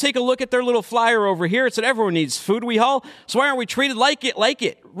drivers. Let's take a look at their little flyer over here. It said everyone needs food we haul, so why aren't we treated like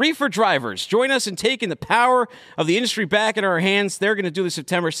it? Reefer drivers, join us in taking the power of the industry back in our hands. They're going to do this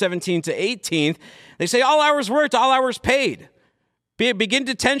September 17th to 18th. They say all hours worked, all hours paid. Begin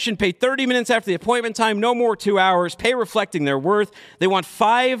detention, pay 30 minutes after the appointment time, no more 2 hours, pay reflecting their worth. They want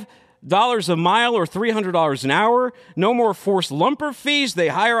 $5 a mile or $300 an hour. No more forced lumper fees. They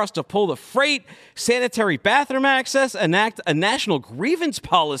hire us to pull the freight, sanitary bathroom access, enact a national grievance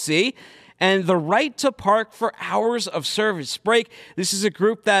policy, and the right to park for hours of service break. This is a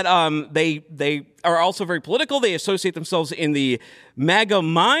group that they are also very political. They associate themselves in the MAGA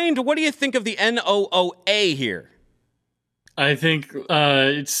mind. What do you think of the NOOA here? I think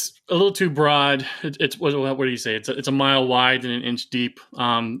it's a little too broad. It's what do you say? It's a mile wide and an inch deep.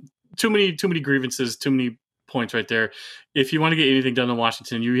 Too many grievances, too many points right there. If you want to get anything done in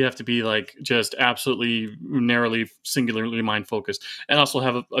Washington, you have to be like just absolutely narrowly, singularly mind focused, and also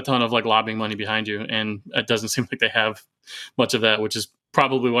have a ton of like lobbying money behind you. And it doesn't seem like they have much of that, which is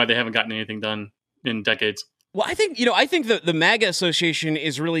probably why they haven't gotten anything done in decades. Well, I think the MAGA Association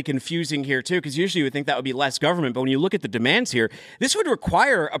is really confusing here, too, because usually you would think that would be less government. But when you look at the demands here, this would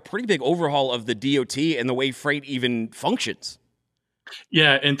require a pretty big overhaul of the DOT and the way freight even functions.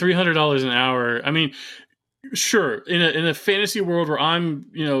 Yeah, and $300 an hour. I mean, sure, in a fantasy world where I'm,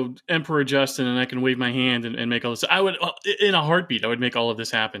 Emperor Justin and I can wave my hand and make all this, I would, in a heartbeat, I would make all of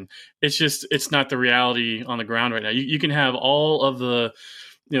this happen. It's not the reality on the ground right now. You can have all of the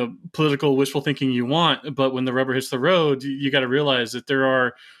political wishful thinking you want, but when the rubber hits the road, you got to realize that there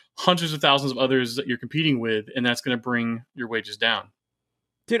are hundreds of thousands of others that you're competing with, and that's going to bring your wages down.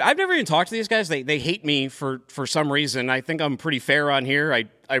 Dude, I've never even talked to these guys. They hate me for some reason. I think I'm pretty fair on here.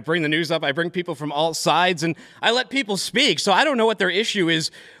 I bring the news up. I bring people from all sides, and I let people speak. So I don't know what their issue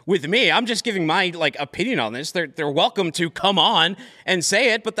is with me. I'm just giving my opinion on this. They're welcome to come on and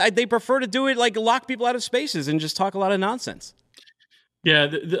say it, but they prefer to do it lock people out of spaces and just talk a lot of nonsense.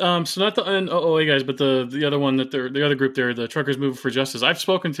 Yeah, so not the NOOA guys, but the other one the other group there, the Truckers Movement for Justice. I've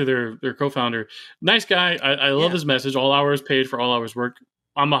spoken to their co-founder. Nice guy. I love his message. All hours paid for all hours work.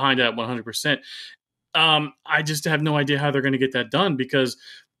 I'm behind that 100%. I just have no idea how they're going to get that done because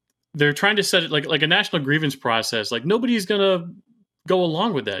they're trying to set it like a national grievance process. Like nobody's going to go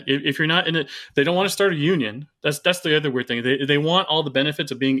along with that. If you're not in it, they don't want to start a union. That's the other weird thing. They want all the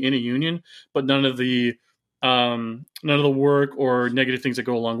benefits of being in a union, but none of the work or negative things that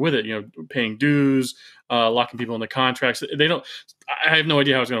go along with it, paying dues, locking people into contracts. I have no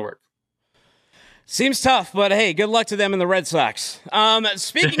idea how it's going to work. Seems tough, but hey, good luck to them and the Red Sox.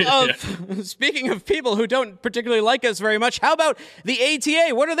 Speaking of people who don't particularly like us very much, how about the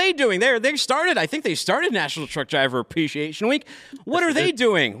ATA? What are they doing? I think they started National Truck Driver Appreciation Week. What are they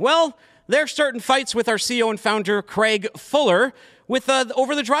doing? Well, they're starting fights with our CEO and founder, Craig Fuller,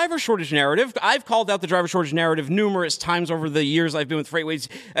 over the driver shortage narrative. I've called out the driver shortage narrative numerous times over the years I've been with FreightWaves.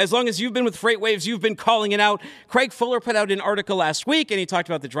 As long as you've been with FreightWaves, you've been calling it out. Craig Fuller put out an article last week, and he talked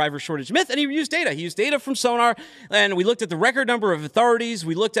about the driver shortage myth, and he used data. He used data from Sonar, and we looked at the record number of authorities.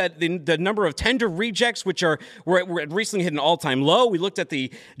 We looked at the number of tender rejects, which were recently hit an all-time low. We looked at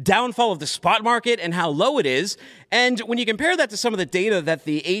the downfall of the spot market and how low it is. And when you compare that to some of the data that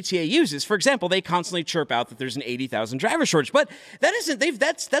the ATA uses, for example, they constantly chirp out that there's an 80,000 driver shortage, but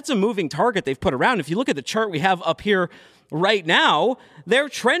that's a moving target they've put around. If you look at the chart we have up here right now, their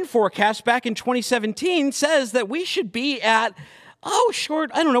trend forecast back in 2017 says that we should be at, I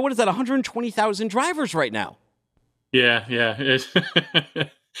don't know, what is that, 120,000 drivers right now? Yeah.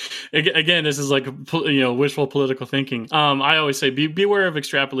 Again, this is like wishful political thinking. I always say beware of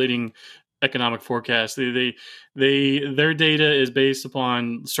extrapolating economic forecasts. Their data is based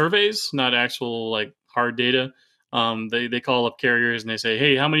upon surveys, not actual hard data. They call up carriers and they say,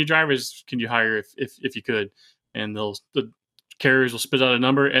 "Hey, how many drivers can you hire if you could?" And the carriers will spit out a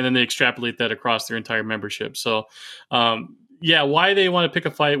number, and then they extrapolate that across their entire membership. So, why they want to pick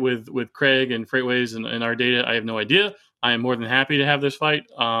a fight with Craig and FreightWaves and our data, I have no idea. I am more than happy to have this fight.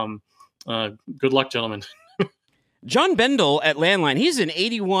 Good luck, gentlemen. John Bendel at Landline, he's an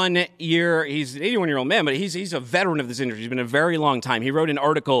 81-year-old man, but he's a veteran of this industry. He's been a very long time. He wrote an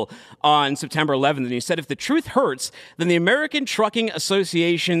article on September 11th, and he said, if the truth hurts, then the American Trucking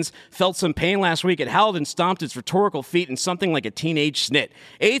Associations felt some pain last week. It howled and stomped its rhetorical feet in something like a teenage snit.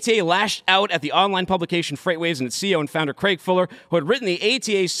 ATA lashed out at the online publication FreightWaves and its CEO and founder Craig Fuller, who had written the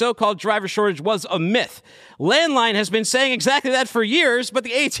ATA's so-called driver shortage was a myth. Landline has been saying exactly that for years, but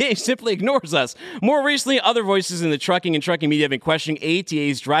the ATA simply ignores us. More recently, other voices in the trucking and trucking media have been questioning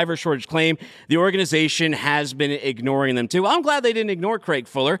ATA's driver shortage claim. The organization has been ignoring them too. I'm glad they didn't ignore Craig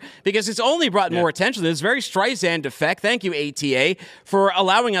Fuller because it's only brought more attention to this very Streisand effect. Thank you, ATA, for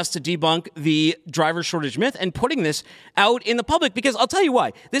allowing us to debunk the driver shortage myth and putting this out in the public, because I'll tell you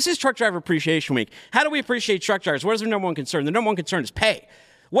why. This is Truck Driver Appreciation Week. How do we appreciate truck drivers? What is their number one concern? The number one concern is pay.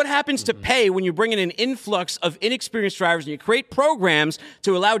 What happens to pay when you bring in an influx of inexperienced drivers and you create programs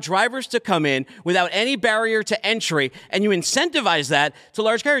to allow drivers to come in without any barrier to entry, and you incentivize that to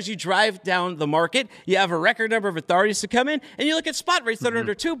large carriers? You drive down the market, you have a record number of authorities to come in, and you look at spot rates that are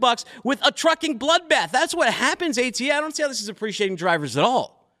under $2 with a trucking bloodbath. That's what happens, ATA. I don't see how this is appreciating drivers at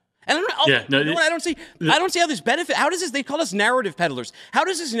all. And I don't see how this benefit. How does this? They call us narrative peddlers. How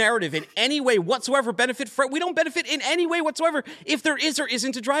does this narrative in any way whatsoever benefit? We don't benefit in any way whatsoever if there is or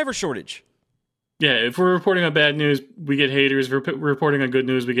isn't a driver shortage. Yeah, if we're reporting on bad news, we get haters. If we're reporting on good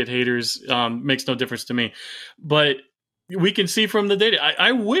news, we get haters. Makes no difference to me. But we can see from the data.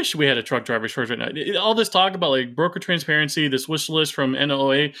 I wish we had a truck driver shortage right now. All this talk about like broker transparency, this wish list from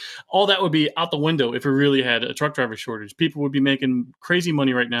NOA, all that would be out the window if we really had a truck driver shortage. People would be making crazy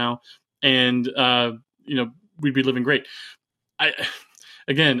money right now, and we'd be living great.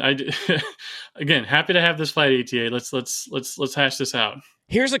 Again, happy to have this fight, ATA. Let's hash this out.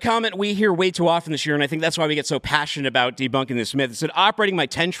 Here's a comment we hear way too often this year, and I think that's why we get so passionate about debunking this myth. It said, operating my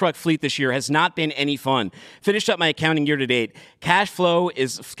 10-truck fleet this year has not been any fun. Finished up my accounting year to date. Cash flowing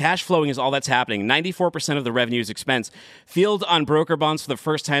is all that's happening. 94% of the revenue is expense. Field on broker bonds for the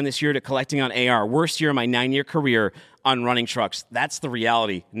first time this year to collecting on AR. Worst year of my 9-year career on running trucks. That's the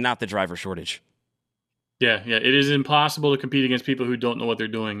reality, not the driver shortage. Yeah. It is impossible to compete against people who don't know what they're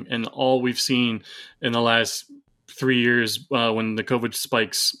doing. And all we've seen in the last 3 years when the COVID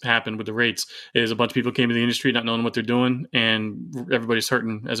spikes happened with the rates is a bunch of people came to the industry not knowing what they're doing, and everybody's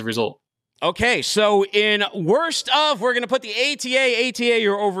hurting as a result. Okay, so in worst of, we're going to put the ATA,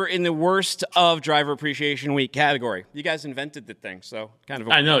 you're over in the worst of Driver Appreciation Week category. You guys invented the thing, so kind of...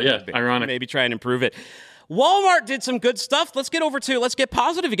 I know, yeah, ironic. Maybe try and improve it. Walmart did some good stuff. Let's get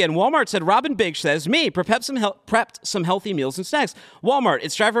positive again. Walmart said, Robin Big says, prepped some healthy meals and snacks. Walmart,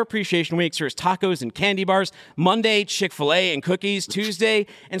 it's Driver Appreciation Week, serves tacos and candy bars. Monday, Chick-fil-A and cookies. Tuesday,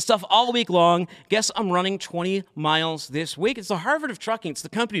 and stuff all week long. Guess I'm running 20 miles this week. It's the Harvard of trucking. It's the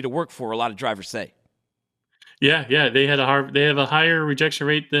company to work for, a lot of drivers say. Yeah, they have a higher rejection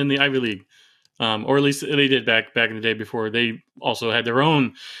rate than the Ivy League, or at least they did back in the day before they also had their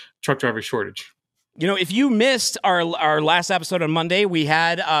own truck driver shortage. You know, if you missed our last episode on Monday, we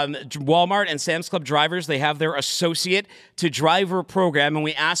had Walmart and Sam's Club drivers. They have their associate to driver program, and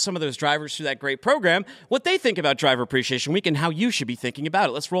we asked some of those drivers through that great program what they think about Driver Appreciation Week and how you should be thinking about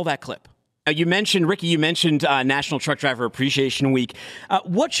it. Let's roll that clip. Now, Ricky, you mentioned National Truck Driver Appreciation Week.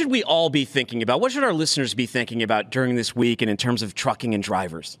 What should we all be thinking about? What should our listeners be thinking about during this week and in terms of trucking and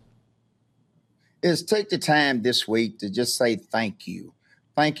drivers? Is take the time this week to just say thank you.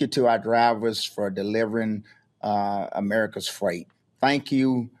 Thank you to our drivers for delivering America's freight. Thank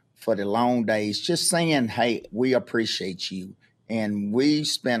you for the long days. Just saying, hey, we appreciate you. And we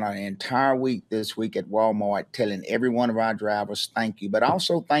spent an entire week this week at Walmart telling every one of our drivers thank you. But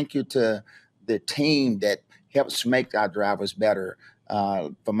also thank you to the team that helps make our drivers better.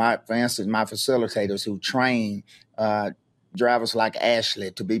 For instance, my facilitators who train drivers like Ashley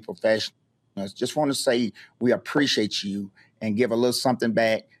to be professionals. Just want to say we appreciate you and give a little something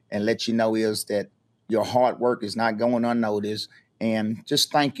back and let you know is that your hard work is not going unnoticed. And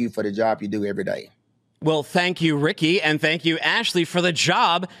just thank you for the job you do every day. Well, thank you, Ricky, and thank you, Ashley, for the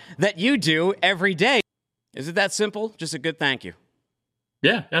job that you do every day. Is it that simple? Just a good thank you.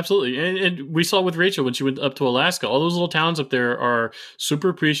 Yeah, absolutely. And we saw with Rachel when she went up to Alaska, all those little towns up there are super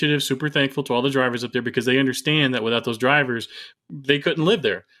appreciative, super thankful to all the drivers up there because they understand that without those drivers, they couldn't live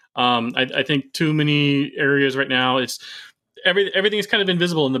there. I think too many areas right now, everything is kind of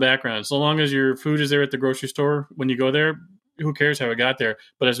invisible in the background. So long as your food is there at the grocery store when you go there, who cares how it got there?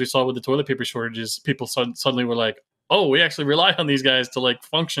 But as we saw with the toilet paper shortages, people suddenly were like, oh, we actually rely on these guys to like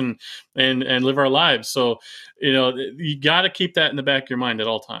function and live our lives. So, you got to keep that in the back of your mind at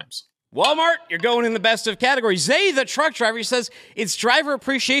all times. Walmart, you're going in the best of categories. Zay, the truck driver, he says, it's Driver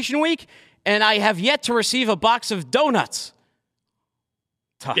Appreciation Week, and I have yet to receive a box of donuts.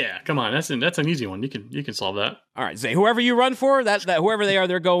 Tough. Yeah, come on. That's an easy one. You can solve that. All right, Zay, whoever you run for, that whoever they are,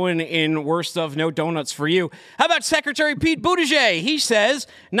 they're going in worst of no donuts for you. How about Secretary Pete Buttigieg? He says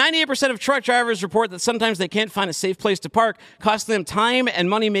 98% of truck drivers report that sometimes they can't find a safe place to park, costing them time and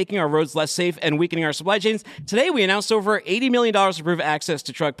money, making our roads less safe and weakening our supply chains. Today, we announced over $80 million to improve access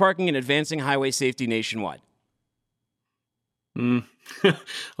to truck parking and advancing highway safety nationwide.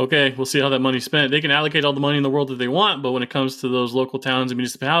 Okay, we'll see how that money's spent. They can allocate all the money in the world that they want, but when it comes to those local towns and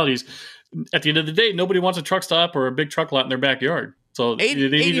municipalities, at the end of the day, nobody wants a truck stop or a big truck lot in their backyard. So they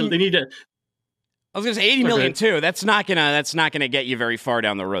need to. I was going to say 80 million too. That's not gonna get you very far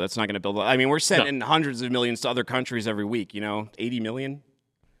down the road. That's not going to build. I mean, we're sending hundreds of millions to other countries every week. 80 million.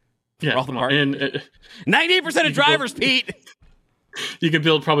 Yeah, all the and 98% of drivers, Pete. You could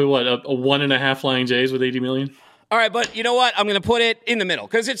build probably a 1.5 Flying J's with 80 million. All right, but you know what? I'm going to put it in the middle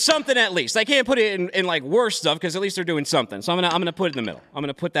because it's something at least. I can't put it in like worse stuff because at least they're doing something. So I'm gonna put it in the middle. I'm going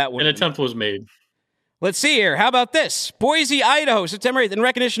to put that one. An attempt was made. Let's see here. How about this? Boise, Idaho, September 8th. In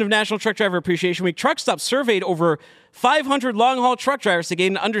recognition of National Truck Driver Appreciation Week, truck stops surveyed over 500 long-haul truck drivers to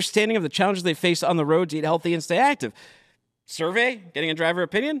gain an understanding of the challenges they face on the road to eat healthy and stay active. Survey, getting a driver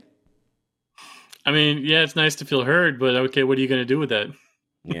opinion? I mean, yeah, it's nice to feel heard, but okay, what are you going to do with that?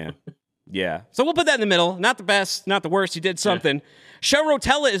 Yeah. Yeah. So we'll put that in the middle. Not the best, not the worst. You did something. Yeah. Shell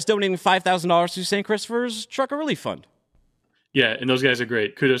Rotella is donating $5,000 to St. Christopher's Trucker Relief Fund. Yeah, and those guys are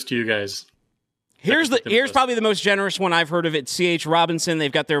great. Kudos to you guys. Here's probably the most generous one I've heard of it. C.H. Robinson.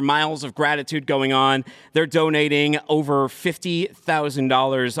 They've got their Miles of Gratitude going on. They're donating over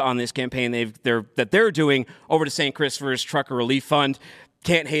 $50,000 on this campaign they're doing over to St. Christopher's Trucker Relief Fund.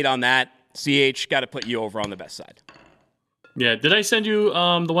 Can't hate on that. CH, got to put you over on the best side. Yeah. Did I send you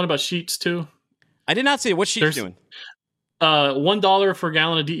the one about sheets too? I did not see it. What's Sheets doing? $1 for a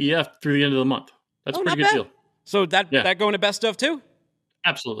gallon of DEF through the end of the month. That's a pretty good deal. So that going to best of too?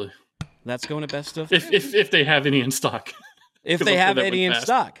 Absolutely. That's going to best of if they have any in stock. If they have any in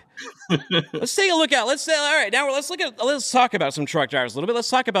stock. Let's take a look at. Let's talk about some truck drivers a little bit.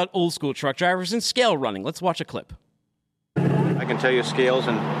 Let's talk about old school truck drivers and scale running. Let's watch a clip. I can tell you scales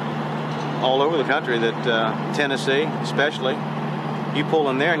and all over the country that Tennessee, especially, you pull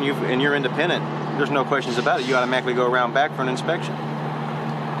in there and you're independent. There's no questions about it. You automatically go around back for an inspection.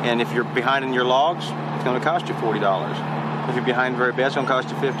 And if you're behind in your logs, it's going to cost you $40. If you're behind very bad, it's going to cost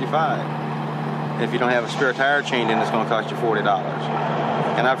you $55. If you don't have a spare tire chained in, it's going to cost you $40.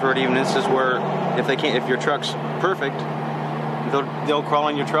 And I've heard even instances where if your truck's perfect, they'll crawl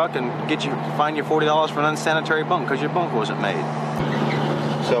in your truck and find you $40 for an unsanitary bunk because your bunk wasn't made.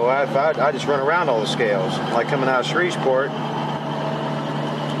 So I just run around all the scales. Like coming out of Shreveport,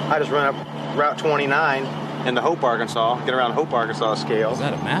 I just run up Route 29 into Hope, Arkansas, get around Hope, Arkansas scale. Is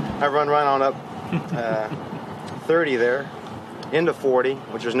that a map? I run right on up 30 there into 40,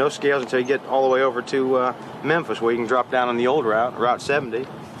 which there's no scales until you get all the way over to Memphis, where you can drop down on the old route, Route 70, and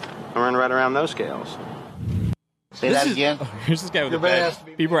run right around those scales. Say that again. Here's this guy with the bed.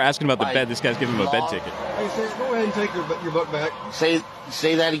 People are asking about the bed. This guy's giving him a bed ticket. Hey, sir, go ahead and take your book back. Say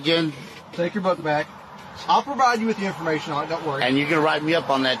that again. Take your book back. I'll provide you with the information on it. Don't worry. And you're gonna write me up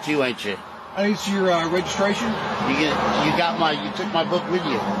on that too, ain't you? I need your registration. You took my book with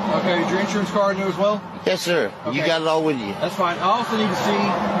you. Okay, is your insurance card new as well? Yes, sir. Okay. You got it all with you. That's fine. I also need to see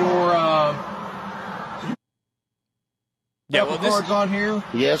your medical cards on here.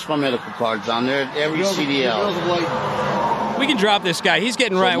 Yes, my medical cards on there. Every CDL. We can drop this guy. He's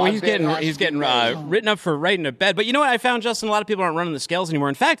getting he's getting written up for writing a bed. But you know what I found, Justin? A lot of people aren't running the scales anymore.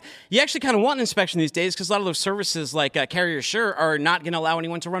 In fact, you actually kind of want an inspection these days because a lot of those services like Carrier Sure are not going to allow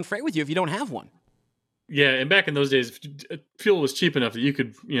anyone to run freight with you if you don't have one. Yeah, and back in those days, fuel was cheap enough that you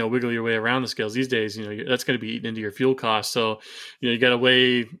could, wiggle your way around the scales. These days, that's going to be eaten into your fuel costs. So, you got to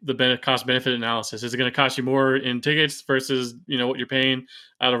weigh the cost-benefit analysis. Is it going to cost you more in tickets versus, what you're paying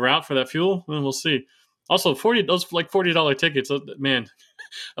out of route for that fuel? Well, we'll see. Also, those $40 tickets, man,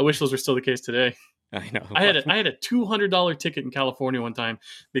 I wish those were still the case today. I know. I had a $200 ticket in California one time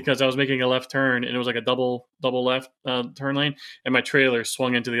because I was making a left turn and it was like a double left turn lane, and my trailer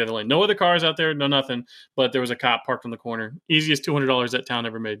swung into the other lane. No other cars out there, no nothing, but there was a cop parked on the corner. Easiest $200 that town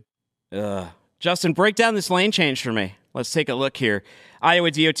ever made. Justin, break down this lane change for me. Let's take a look here.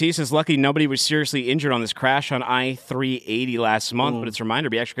 Iowa DOT says, luckily nobody was seriously injured on this crash on I-380 last month, but it's a reminder to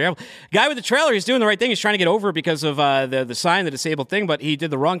be extra careful. Guy with the trailer, he's doing the right thing. He's trying to get over because of the sign, the disabled thing, but he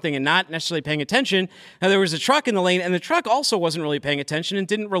did the wrong thing and not necessarily paying attention. Now, there was a truck in the lane, and the truck also wasn't really paying attention and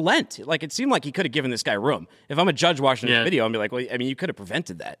didn't relent. Like, it seemed like he could have given this guy room. If I'm a judge watching this video, I'd be like, well, I mean, you could have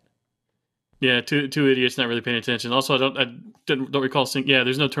prevented that. Yeah, two idiots not really paying attention. Also, I don't recall seeing,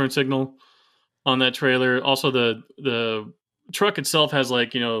 there's no turn signal on that trailer. Also, the truck itself has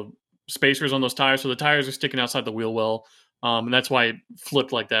spacers on those tires, so the tires are sticking outside the wheel well, and that's why it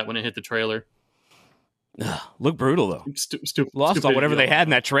flipped like that when it hit the trailer. Look brutal though. Lost all whatever they had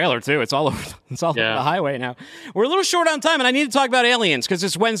in that trailer too. It's all over. It's all over the highway now. We're a little short on time, and I need to talk about aliens because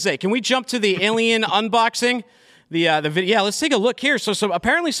it's Wednesday. Can we jump to the alien unboxing? The video. Yeah, let's take a look here. So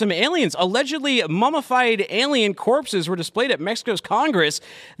apparently some aliens, allegedly mummified alien corpses, were displayed at Mexico's Congress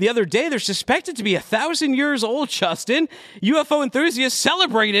the other day. They're suspected to be 1,000 years old, Justin. UFO enthusiasts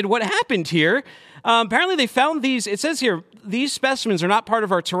celebrated what happened here. Apparently they found these, it says here, these specimens are not part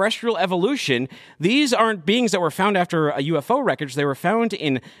of our terrestrial evolution. These aren't beings that were found after UFO wreckage. They were found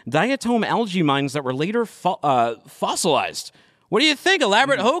in diatom algae mines that were later fossilized. What do you think?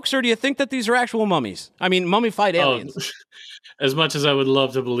 Elaborate hoax, or do you think that these are actual mummies? I mean, mummified aliens. As much as I would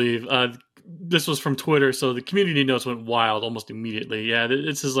love to believe. This was from Twitter, so the community notes went wild almost immediately. Yeah,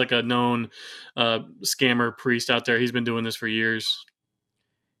 this is like a known scammer priest out there. He's been doing this for years.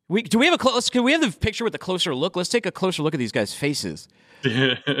 Can we have the picture with a closer look? Let's take a closer look at these guys' faces.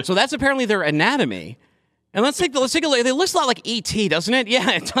 So that's apparently their anatomy. And let's take a look. It looks a lot like E.T., doesn't it?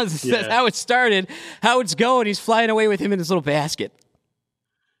 Yeah, it does. It says Yeah. how it started, how it's going. He's flying away with him in his little basket.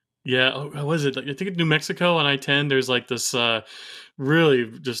 Yeah, how was it? I think in New Mexico on I-10, there's like this really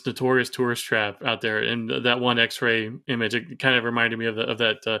just notorious tourist trap out there. And that one X-ray image, it kind of reminded me of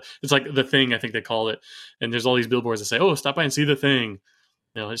that. It's like The Thing, I think they called it. And there's all these billboards that say, "Oh, stop by and see The Thing."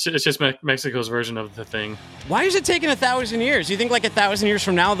 You know, it's just Mexico's version of The Thing. Why is it taking 1,000 years? Do you think like 1,000 years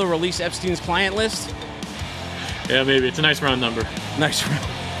from now they'll release Epstein's client list? Yeah, maybe. It's a nice round number. Nice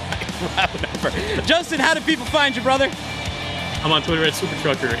round number. Justin, how do people find you, brother? I'm on Twitter at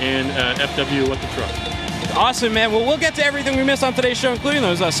SuperTrucker and FW What the Truck. Awesome, man. Well, we'll get to everything we missed on today's show, including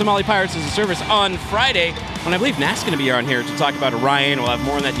those Somali Pirates as a Service on Friday, when I believe Nat's going to be on here to talk about Orion. We'll have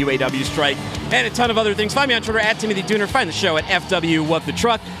more on that UAW strike and a ton of other things. Find me on Twitter at Timothy Dooner. Find the show at FW What the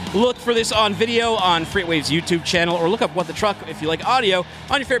Truck. Look for this on video on FreightWaves YouTube channel, or look up What the Truck if you like audio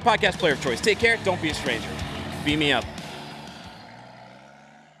on your favorite podcast player of choice. Take care. Don't be a stranger. Beam me up.